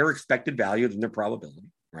higher expected value than their probability,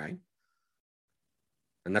 right?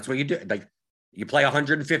 And that's what you do. Like, you play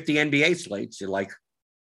 150 NBA slates, you're like,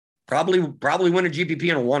 probably win a GPP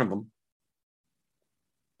in one of them,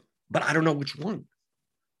 but I don't know which one.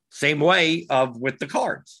 Same way with the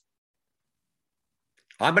cards.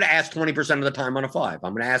 I'm going to ask 20% of the time on a 5.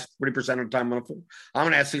 I'm going to ask 40% of the time on a 4. I'm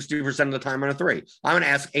going to ask 60% of the time on a 3. I'm going to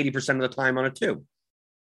ask 80% of the time on a 2.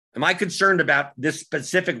 Am I concerned about this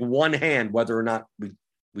specific one hand, whether or not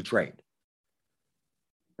we trade?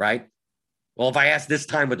 Right? Well, if I ask this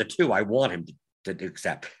time with a 2, I want him to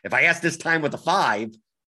accept. If I ask this time with a 5,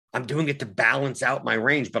 I'm doing it to balance out my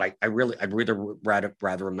range, but I'd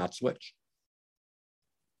rather him not switch.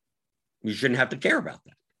 You shouldn't have to care about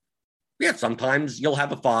that. Yeah, sometimes you'll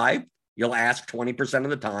have a 5, you'll ask 20%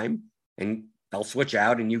 of the time, and they'll switch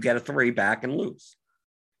out, and you get a 3 back and lose.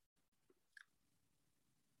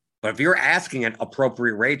 But if you're asking at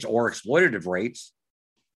appropriate rates or exploitative rates,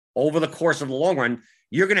 over the course of the long run,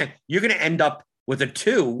 you're gonna end up with a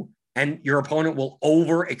 2, and your opponent will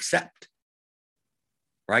over accept.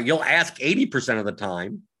 Right? You'll ask 80% of the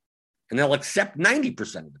time, and they'll accept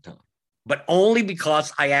 90% of the time. But only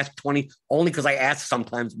because I ask 20, only because I ask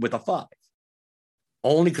sometimes with a 5.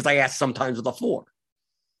 Only because I ask sometimes with a 4.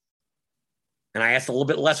 And I ask a little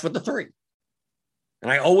bit less with the 3.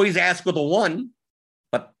 And I always ask with a 1,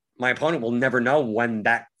 but my opponent will never know when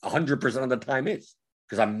that 100% of the time is,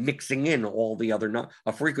 because I'm mixing in all the other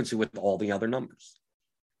a frequency with all the other numbers.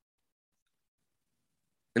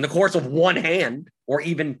 In the course of one hand, or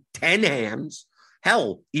even 10 hands,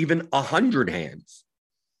 hell, even 100 hands,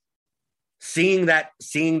 seeing that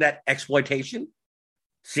exploitation,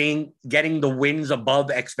 getting the wins above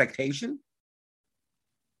expectation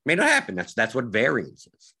may not happen. That's what variance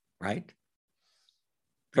is, right?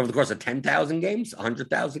 Over the course of 10,000 games,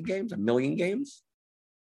 100,000 games, 1,000,000 games,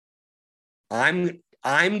 I'm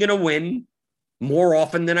going to win more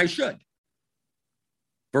often than I should,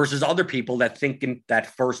 versus other people that think in that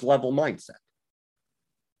first level mindset.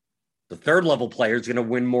 The third level player is going to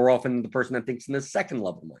win more often than the person that thinks in the second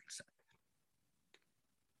level mindset.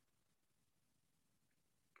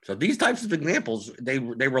 So these types of examples, they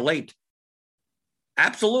relate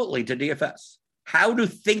absolutely to DFS. How to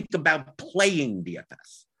think about playing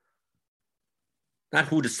DFS. Not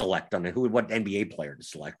who to select on it, what NBA player to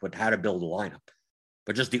select, but how to build a lineup.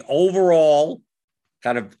 But just the overall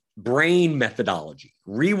kind of brain methodology,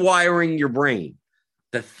 rewiring your brain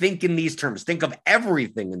to think in these terms, think of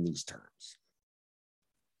everything in these terms.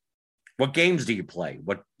 What games do you play?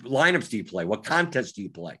 What lineups do you play? What contests do you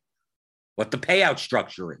play? What the payout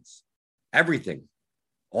structure is? Everything.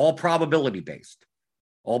 All probability based.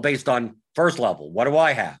 All based on first level. What do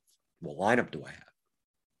I have? What lineup do I have?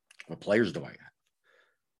 What players do I have?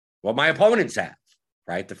 What my opponents have,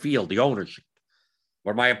 right? The field, the ownership.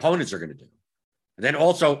 What my opponents are going to do. And then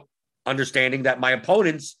also understanding that my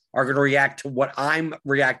opponents are going to react to what I'm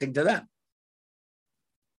reacting to them.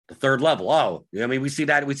 The third level. Oh, I mean, we say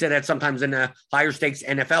that sometimes in higher stakes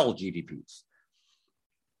NFL GDPs.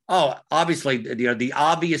 Oh, obviously, the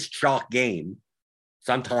obvious chalk game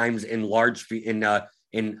sometimes in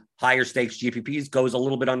higher stakes GPPs goes a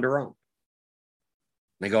little bit under-owned.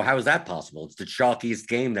 They go, how is that possible? It's the chalkiest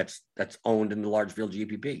game that's owned in the large field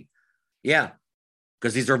GPP. Yeah,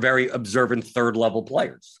 because these are very observant third level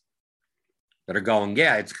players that are going,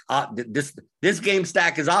 yeah, it's this game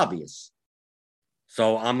stack is obvious.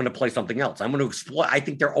 So I'm going to play something else. I'm going to exploit. I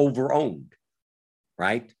think they're over-owned,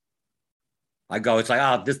 right? I go, it's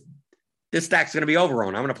like, this stack's going to be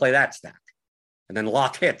over-owned. I'm going to play that stack. And then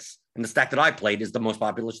lock hits. And the stack that I played is the most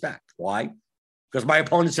popular stack. Why? Because my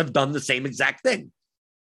opponents have done the same exact thing.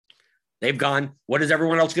 They've gone, what is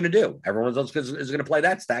everyone else going to do? Everyone else is going to play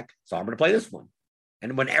that stack. So I'm going to play this one.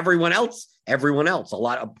 And when everyone else, a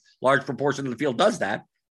large proportion of the field does that,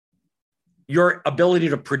 your ability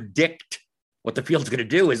to predict what the field's going to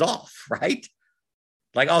do is off, right?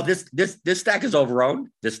 Like, oh, this stack is over-owned.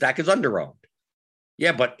 This stack is under-owned.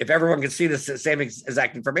 Yeah, but if everyone can see the same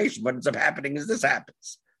exact information, what ends up happening is this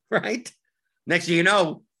happens, right? Next thing you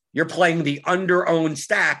know, you're playing the under-owned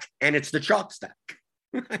stack, and it's the chalk stack,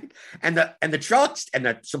 right? And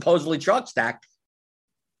the supposedly chalk stack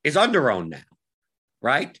is under-owned now,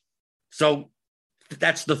 right? So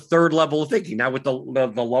That's the third level of thinking. Now with the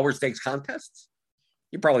lower stakes contests,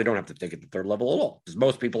 you probably don't have to think at the third level at all because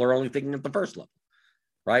most people are only thinking at the first level,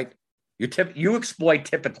 right? You exploit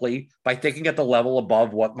typically by thinking at the level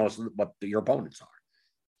above what your opponents are.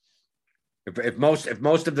 If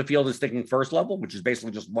most of the field is thinking first level, which is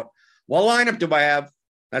basically just what lineup do I have?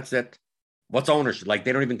 That's it. What's ownership? Like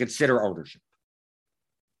they don't even consider ownership.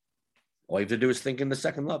 All you have to do is think in the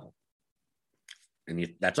second level.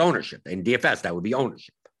 And that's ownership. In DFS, that would be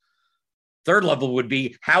ownership. Third level would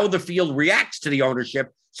be how the field reacts to the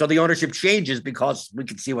ownership. So the ownership changes because we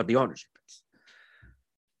can see what the ownership is.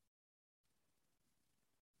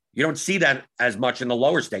 You don't see that as much in the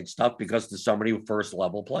lower stakes stuff because there's so many first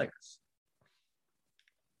level players.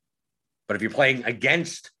 But if you're playing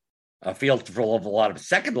against a field full of a lot of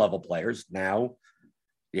second level players, now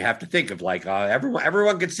you have to think of like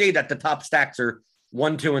everyone can see that the top stacks are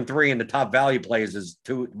 1, 2, and 3, and the top value plays is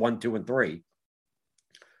 1, 2, and 3.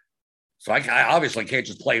 So I obviously can't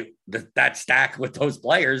just play that stack with those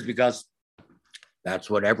players because that's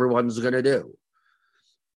what everyone's going to do.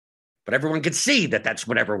 But everyone can see that that's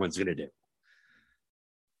what everyone's going to do.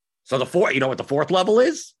 So you know what the fourth level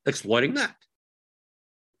is? Exploiting that,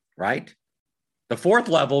 right? The fourth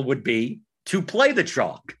level would be to play the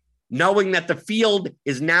chalk, knowing that the field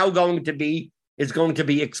is now going to be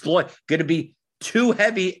too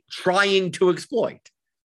heavy trying to exploit.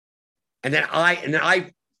 And then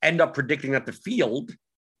I end up predicting that the field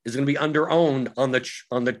is going to be underowned on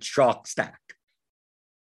the chalk stack.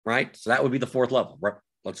 Right? So that would be the fourth level.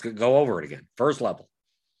 Let's go over it again. First level.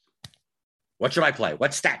 What should I play?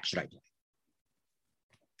 What stack should I play?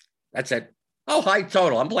 That's it. Oh, high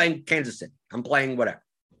total. I'm playing Kansas City. I'm playing whatever.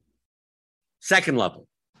 Second level.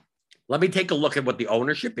 Let me take a look at what the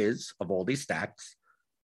ownership is of all these stacks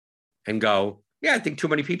and go, yeah, I think too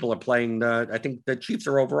many people are playing I think the Chiefs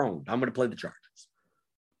are overowned. I'm going to play the Chargers.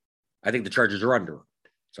 I think the Chargers are underowned.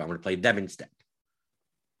 So I'm going to play them instead.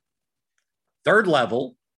 Third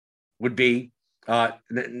level would be,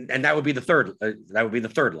 and that would be the third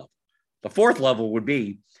level. The fourth level would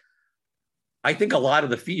be, I think a lot of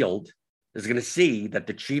the field is going to see that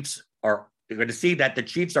the Chiefs are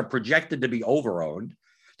projected to be overowned.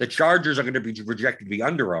 The Chargers are going to be projected to be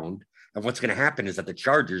underowned. And what's going to happen is that the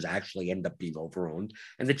Chargers actually end up being overowned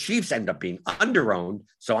and the Chiefs end up being underowned.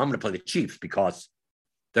 So I'm going to play the Chiefs because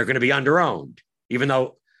they're going to be underowned, even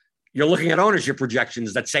though you're looking at ownership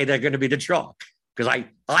projections that say they're going to be the chalk. Because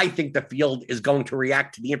I think the field is going to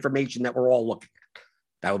react to the information that we're all looking at.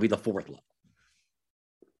 That would be the fourth level.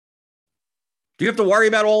 Do you have to worry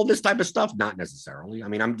about all this type of stuff? Not necessarily. I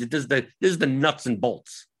mean, this is the nuts and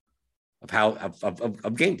bolts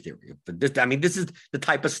of game theory. This is the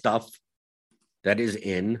type of stuff that is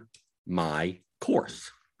in my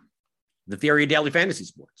course, the theory of daily fantasy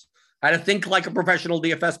sports. How to think like a professional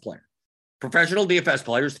DFS player. Professional DFS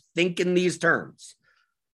players think in these terms.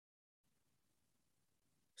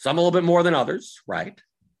 Some a little bit more than others, right?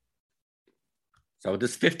 So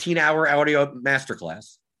this 15-hour audio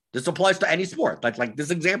masterclass, this applies to any sport. Like this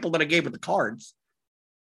example that I gave with the cards,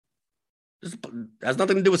 this has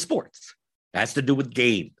nothing to do with sports. It has to do with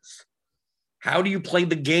games. How do you play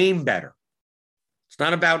the game better? It's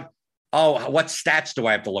not about, what stats do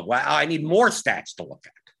I have to look? Well, I need more stats to look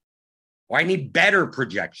at. Or I need better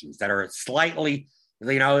projections that are slightly,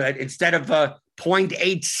 instead of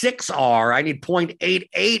 0.86 R, I need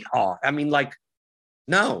 0.88 R. I mean,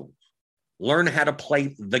 no. Learn how to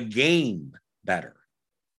play the game better.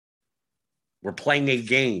 We're playing a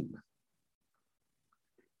game.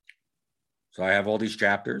 So I have all these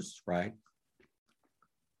chapters, right?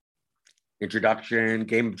 Introduction,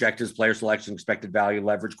 game objectives, player selection, expected value,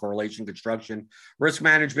 leverage, correlation, construction, risk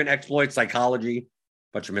management, exploit, psychology,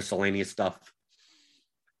 bunch of miscellaneous stuff.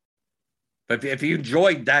 But if you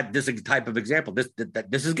enjoyed this type of example, this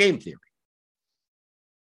is game theory.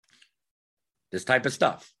 This type of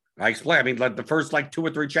stuff. I explain. The first 2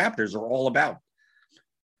 or 3 chapters are all about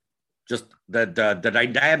just the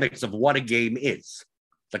dynamics of what a game is,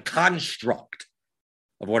 the construct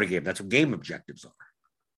of what a game. That's what game objectives are.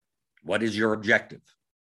 What is your objective?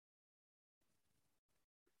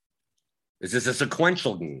 Is this a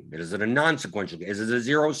sequential game? Is it a non-sequential game? Is it a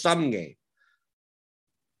zero-sum game?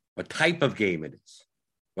 What type of game it is?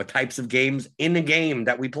 What types of games in the game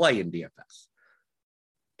that we play in DFS?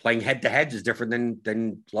 Playing head-to-heads is different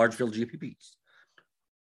than large field GPPs.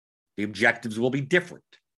 The objectives will be different,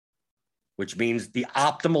 which means the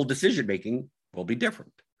optimal decision-making will be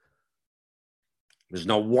different. There's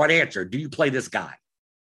no one answer. Do you play this guy?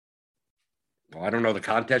 Well, I don't know the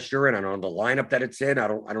contest you're in. I don't know the lineup that it's in. I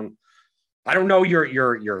don't know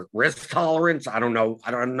your risk tolerance. I don't know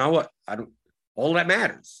All that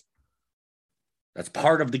matters. That's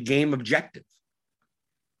part of the game objective.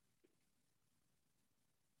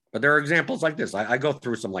 But there are examples like this. I go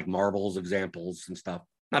through some like marbles examples and stuff.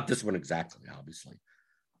 Not this one exactly, obviously.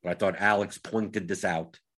 But I thought Alex pointed this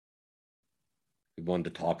out. He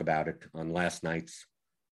wanted to talk about it on last night's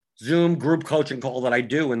Zoom group coaching call that I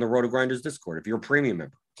do in the Roto Grinders Discord. If you're a premium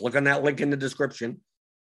member, click on that link in the description.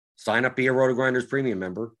 Sign up, be a Roto Grinders premium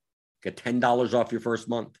member. Get $10 off your first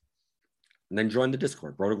month. And then join the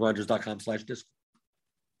Discord, rotogrinders.com/Discord.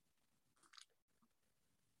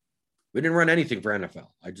 We didn't run anything for NFL.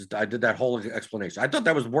 I did that whole explanation. I thought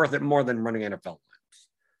that was worth it more than running NFL lineups.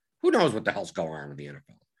 Who knows what the hell's going on in the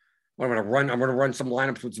NFL? I'm going to run some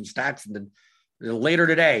lineups with some stats, and then later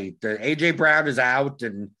today, the AJ Brown is out,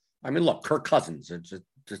 and I mean, look, Kirk Cousins, it's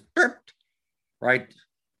just right.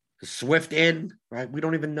 Swift in, right? We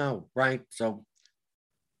don't even know, right? So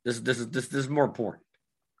this is more important.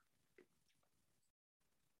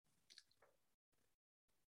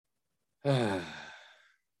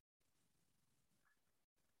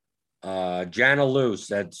 Jana Lou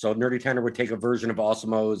said, so Nerdy Tanner would take a version of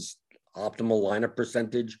Osimo's optimal lineup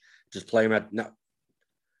percentage, just play him at, no.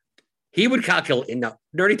 He would calculate, no,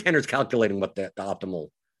 Nerdy Tanner's calculating what the optimal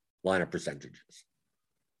lineup percentage is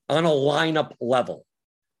on a lineup level.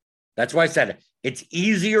 That's why I said it's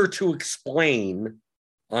easier to explain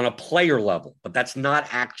on a player level, but that's not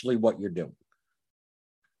actually what you're doing.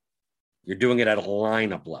 You're doing it at a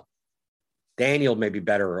lineup level. Daniel may be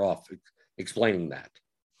better off explaining that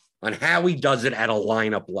on how he does it at a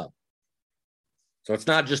lineup level. So it's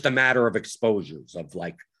not just a matter of exposures of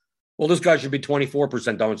like, well, this guy should be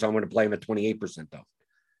 24% owned, so I'm going to play him at 28% owned.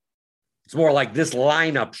 It's more like this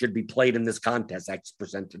lineup should be played in this contest X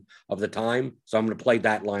percent of the time. So I'm going to play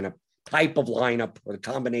that lineup, type of lineup, or the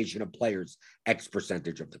combination of players X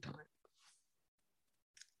percentage of the time.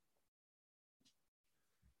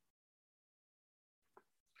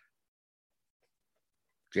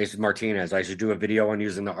 Jason Martinez, I should do a video on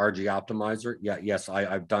using the RG optimizer. Yes,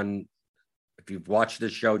 I've done, if you've watched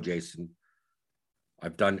this show, Jason,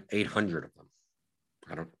 I've done 800 of them.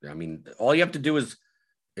 All you have to do is,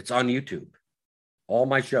 it's on YouTube. All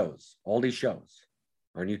my shows, all these shows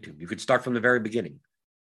are on YouTube. You could start from the very beginning.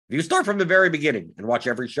 If you start from the very beginning and watch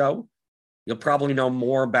every show, you'll probably know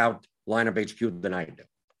more about Lineup HQ than I do.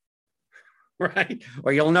 Right?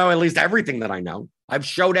 Or you'll know at least everything that I know. I've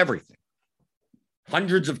showed everything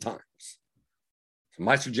hundreds of times. So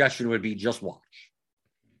my suggestion would be just watch.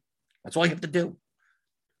 That's all you have to do.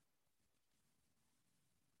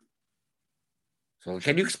 So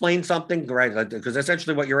can you explain something, right? Because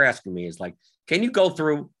essentially what you're asking me is like, can you go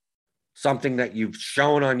through something that you've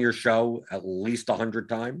shown on your show at least 100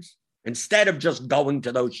 times instead of just going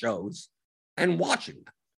to those shows and watching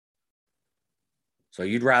them? So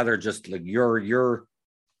you'd rather just like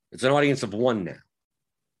it's an audience of one now,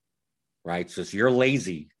 right? So you're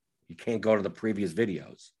lazy. You can't go to the previous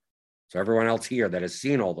videos. So everyone else here that has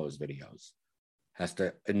seen all those videos has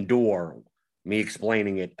to endure me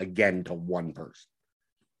explaining it again to one person.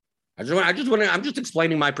 I'm just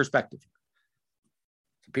explaining my perspective.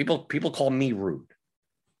 So people call me rude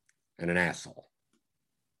and an asshole.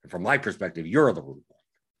 And from my perspective, you're the rude one.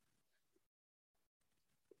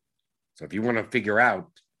 So if you want to figure out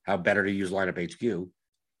how better to use Lineup HQ,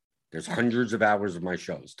 there's hundreds of hours of my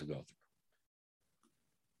shows to go through.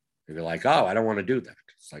 If you're like, oh, I don't want to do that.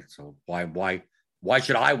 It's like, so why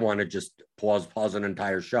should I want to just pause an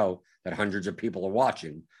entire show that hundreds of people are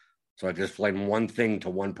watching? So I can explain one thing to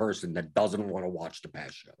one person that doesn't want to watch the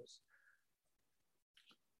past shows.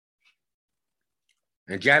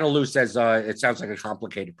 And Jana Lou says it sounds like a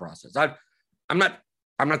complicated process. I'm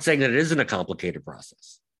not saying that it isn't a complicated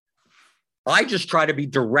process. I just try to be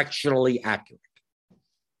directionally accurate.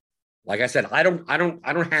 Like I said, I don't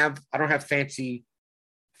have fancy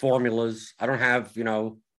formulas. I don't have,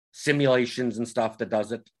 simulations and stuff that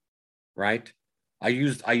does it, right? I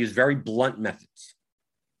use very blunt methods,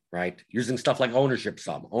 right? Using stuff like ownership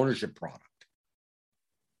sum, ownership product,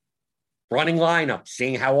 running lineups,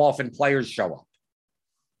 seeing how often players show up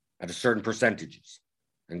at a certain percentages,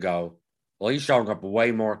 and go, well, he's showing up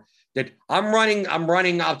way more. That I'm running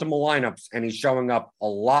optimal lineups, and he's showing up a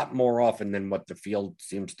lot more often than what the field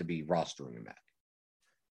seems to be rostering him at.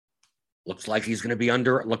 Looks like he's going to be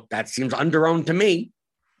that seems under-owned to me.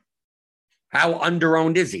 How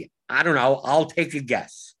under-owned is he? I don't know. I'll take a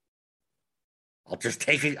guess. I'll just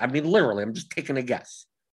take it. I mean, literally, I'm just taking a guess.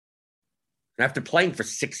 And after playing for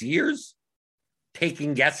 6 years,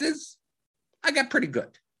 taking guesses, I got pretty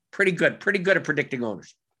good at predicting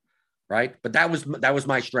ownership, right? But that was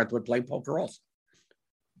my strength with playing poker also.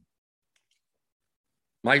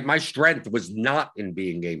 My strength was not in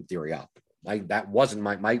being game theory optimal. That wasn't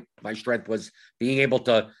my strength was being able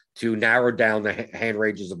to narrow down the hand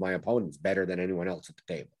ranges of my opponents better than anyone else at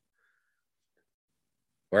the table.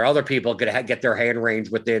 Where other people could get their hand range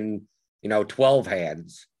within, 12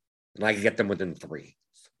 hands, and I could get them within 3,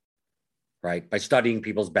 right? By studying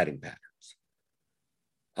people's betting patterns.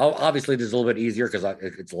 Obviously, this is a little bit easier because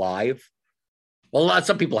it's live. Well,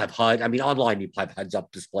 some people have HUD. I mean, online you have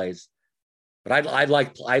heads-up displays. But I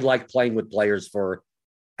like playing with players for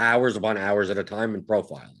hours upon hours at a time and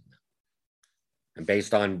profiling them. And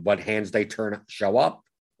based on what hands they show up,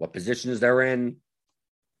 what positions they're in,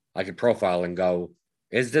 I could profile and go,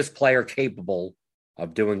 is this player capable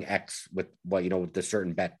of doing X with with the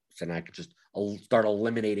certain bets? And I could just start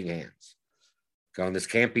eliminating hands. Going, this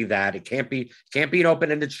can't be that. It can't be an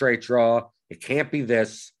open-ended straight draw. It can't be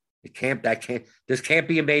this. This can't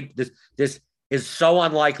be a made. This is so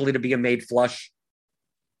unlikely to be a made flush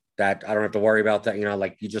that I don't have to worry about that.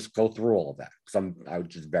 You just go through all of that. Because I was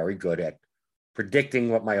just very good at predicting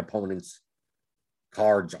what my opponent's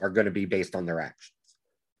cards are going to be based on their actions.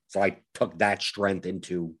 So I took that strength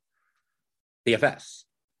into DFS.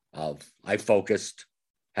 I focused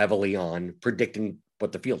heavily on predicting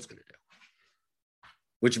what the field's going to do,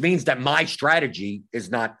 which means that my strategy is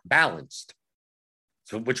not balanced.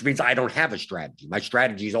 So, which means I don't have a strategy. My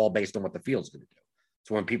strategy is all based on what the field's going to do.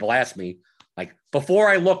 So when people ask me, like, before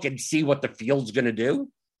I look and see what the field's going to do,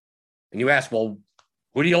 and you ask, well,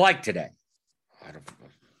 who do you like today?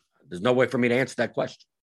 There's no way for me to answer that question.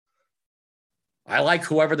 I like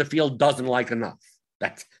whoever the field doesn't like enough.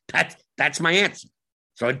 That's my answer.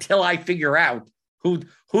 So until I figure out who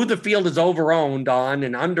the field is over-owned on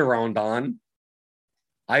and under-owned on,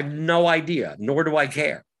 I have no idea, nor do I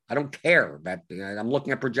care. I don't care. I'm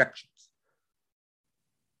looking at projections.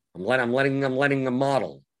 I'm letting the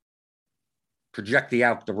model project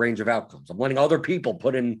the range of outcomes. I'm letting other people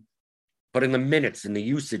put in the minutes and the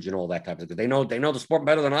usage and all that type of thing. They know the sport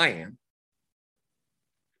better than I am.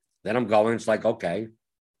 Then I'm going, it's like, okay,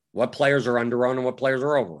 what players are under-owned and what players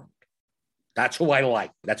are over-owned? That's who I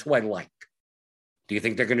like. Do you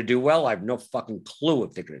think they're going to do well? I have no fucking clue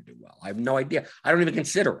if they're going to do well. I have no idea. I don't even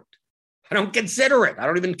consider it. I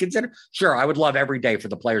don't even consider. Sure, I would love every day for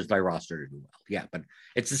the players that I roster to do well. Yeah, but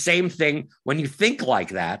it's the same thing when you think like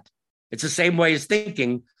that. It's the same way as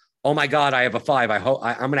thinking, oh my God, I have a 5. I'm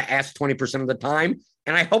going to ask 20% of the time,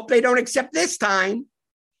 and I hope they don't accept this time.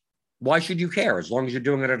 Why should you care? As long as you're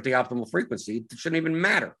doing it at the optimal frequency, it shouldn't even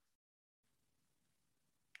matter.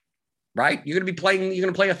 Right? You're going to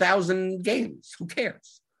play 1,000 games. Who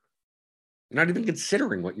cares? You're not even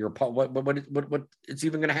considering what it's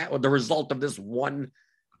even going to have, the result of this one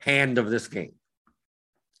hand of this game.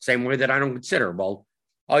 Same way that I don't consider, well,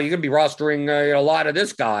 you're going to be rostering a lot of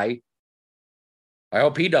this guy. I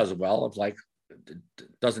hope he does well. It's like, it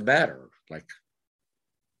doesn't matter. Like,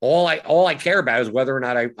 all I care about is whether or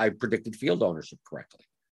not I predicted field ownership correctly.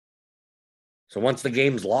 So once the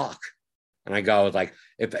game's lock, and I go like,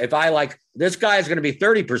 if I like, this guy is going to be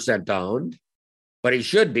 30% owned, but he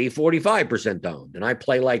should be 45% owned. And I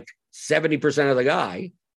play like 70% of the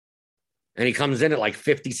guy, and he comes in at like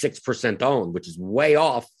 56% owned, which is way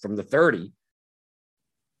off from the 30.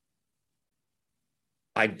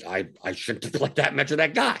 I shouldn't have played that much of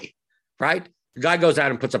that guy, right? The guy goes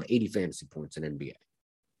out and puts up 80 fantasy points in NBA.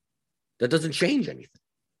 That doesn't change anything,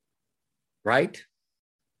 right?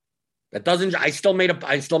 That doesn't. I still made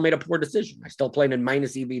a poor decision. I still played a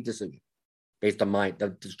minus EV decision based on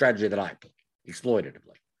the strategy that I played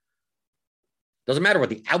exploitatively. Doesn't matter what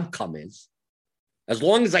the outcome is, as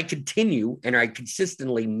long as I continue and I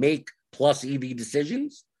consistently make plus EV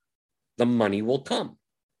decisions, the money will come.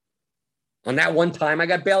 On that one time, I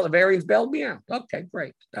got variance bailed me out. Okay,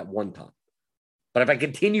 great. That one time. But if I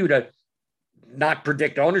continue to not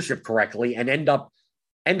predict ownership correctly and end up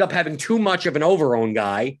having too much of an over-owned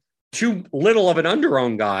guy, too little of an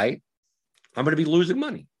under-owned guy, I'm going to be losing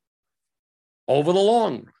money over the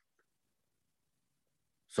long run.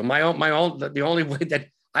 So the only way that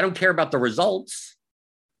I don't care about the results,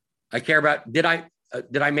 I care about did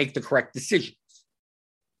I make the correct decisions,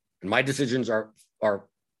 and my decisions are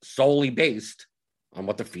solely based on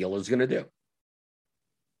what the field is going to do.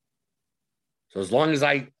 So as long as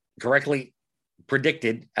I correctly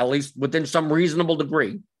predicted, at least within some reasonable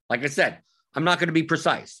degree, like I said, I'm not going to be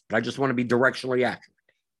precise, but I just want to be directionally accurate.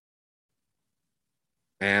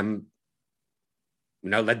 And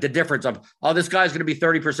the difference of, this guy's going to be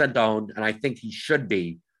 30% owned, and I think he should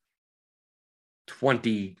be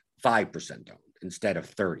 25% owned instead of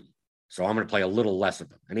 30. So I'm going to play a little less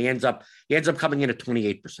of him. And he ends up coming in at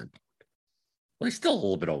 28% owned. Well, he's still a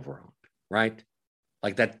little bit over-owned, right?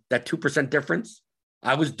 like that 2% difference,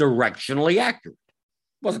 I was directionally accurate.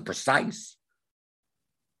 It wasn't precise.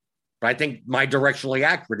 But I think my directionally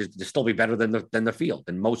accurate is to still be better than the field,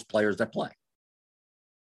 than most players that play.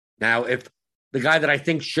 Now, if the guy that I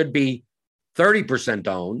think should be 30%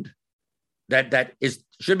 owned,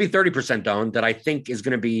 should be 30% owned, that I think is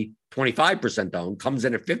going to be 25% owned, comes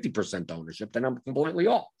in at 50% ownership, then I'm completely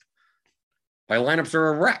off. My lineups are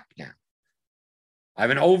a wreck now. I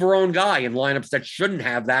have an over-owned guy in lineups that shouldn't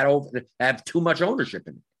have have too much ownership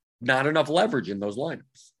in it. Not enough leverage in those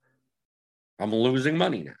lineups. I'm losing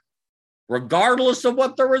money now, regardless of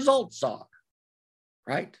what the results are.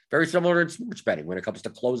 Right? Very similar in sports betting when it comes to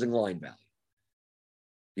closing line value.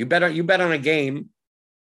 You bet on a game.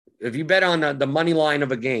 If you bet on the money line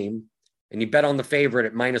of a game and you bet on the favorite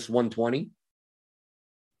at minus 120,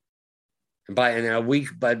 and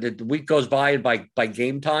the week goes by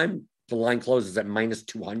game time, the line closes at minus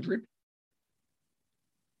 200.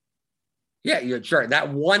 Yeah, sure.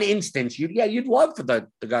 That one instance, you'd love for the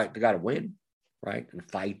guy to win, right? In a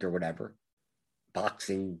fight or whatever,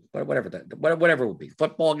 boxing, whatever it would be,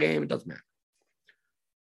 football game, it doesn't matter.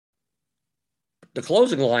 The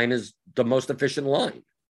closing line is the most efficient line.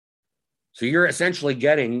 So you're essentially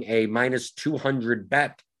getting a minus 200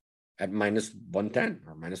 bet at minus 110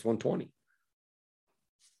 or minus 120.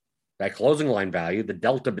 That closing line value, the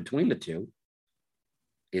delta between the two,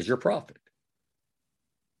 is your profit.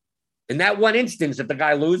 In that one instance, if the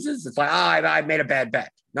guy loses, it's like, I made a bad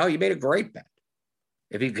bet. No, you made a great bet.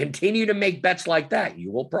 If you continue to make bets like that,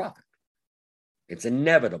 you will profit. It's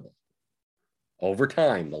inevitable. Over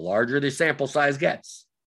time, the larger the sample size gets,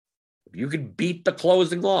 if you can beat the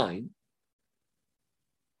closing line,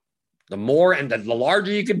 the more and the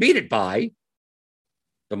larger you can beat it by,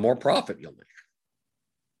 the more profit you'll make.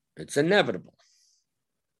 It's inevitable,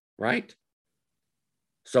 right?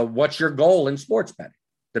 So what's your goal in sports betting?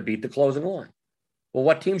 To beat the closing line. Well,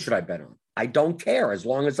 what team should I bet on? I don't care as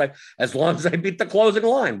long as I beat the closing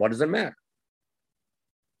line. What does it matter?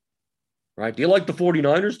 Right? Do you like the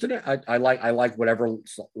 49ers today? I like whatever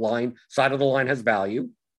side of the line has value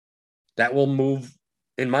that will move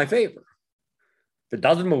in my favor. If it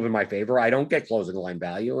doesn't move in my favor, I don't get closing line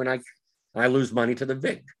value and I lose money to the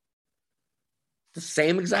VIG. The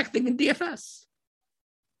same exact thing in DFS.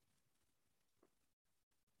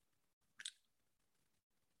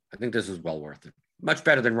 I think this is well worth it. Much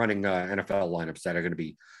better than running NFL lineups that are going to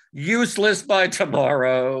be useless by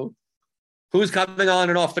tomorrow. Who's coming on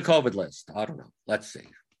and off the COVID list? I don't know. Let's see.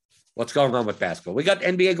 What's going on with basketball? We got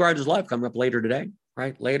NBA Grinders Live coming up later today,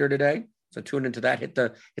 right? Later today. So tune into that. Hit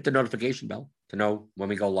the notification bell to know when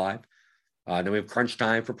we go live. Then we have crunch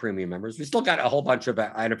time for premium members. We still got a whole bunch of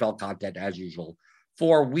NFL content as usual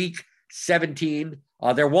for week 17.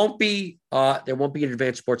 There won't be an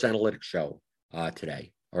advanced sports analytics show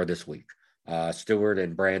today or this week. Stuart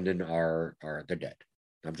and Brandon they're dead.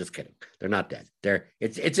 I'm just kidding. They're not dead.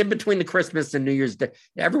 It's in between the Christmas and New Year's Day.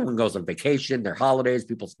 Everyone goes on vacation, their holidays,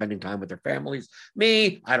 people spending time with their families.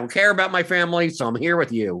 Me, I don't care about my family, so I'm here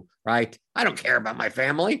with you, right? I don't care about my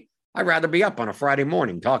family. I'd rather be up on a Friday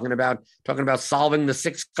morning talking about solving the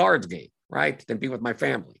 6 cards game, right? Than be with my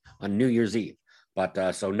family on New Year's Eve.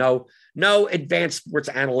 But so no advanced sports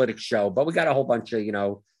analytics show, but we got a whole bunch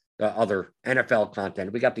of, other NFL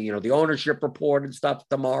content. We got the ownership report and stuff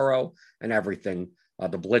tomorrow and everything.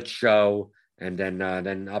 The Blitz show, and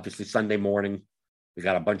then obviously Sunday morning, we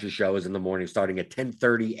got a bunch of shows in the morning starting at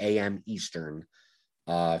 10:30 a.m. Eastern.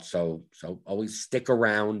 So always stick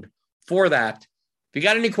around for that. If you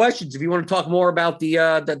got any questions, if you want to talk more about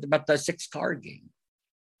the 6 card game,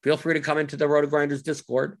 feel free to come into the Roto Grinders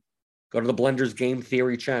Discord. Go to the Blenders Game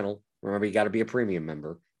Theory channel. Remember, you got to be a premium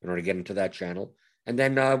member in order to get into that channel. And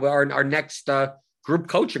then our next group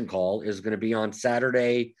coaching call is going to be on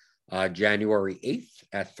Saturday, January 8th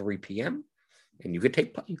at 3 p.m. And you could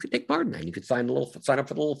take part in that. You could sign up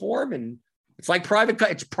for the little form, and it's like private.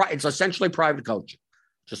 It's essentially private coaching.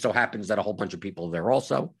 Just so happens that a whole bunch of people are there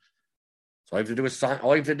also. So all you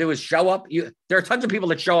have to do is show up. There are tons of people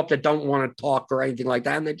that show up that don't want to talk or anything like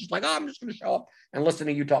that, and they're just like, I'm just going to show up and listen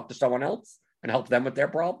to you talk to someone else and help them with their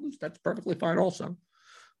problems. That's perfectly fine also.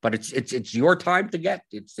 But it's your time to get.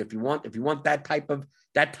 It's if you want that type of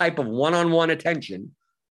one-on-one attention,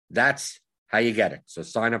 that's how you get it. So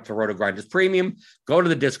sign up for Roto Grinders Premium. Go to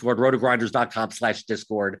the Discord,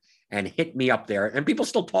 rotogrinders.com/Discord, and hit me up there. And people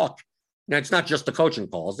still talk. Now, it's not just the coaching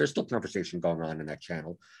calls. There's still conversation going on in that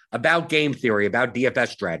channel about game theory, about DFS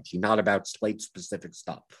strategy, not about slate-specific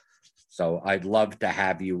stuff. So I'd love to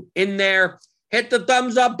have you in there. Hit the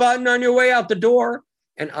thumbs up button on your way out the door,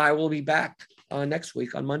 and I will be back next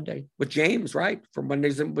week on Monday with James, right? For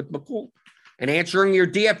Mondays with McCool. and answering your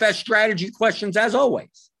DFS strategy questions as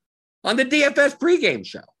always on the DFS pregame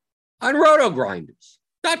show on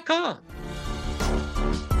rotogrinders.com.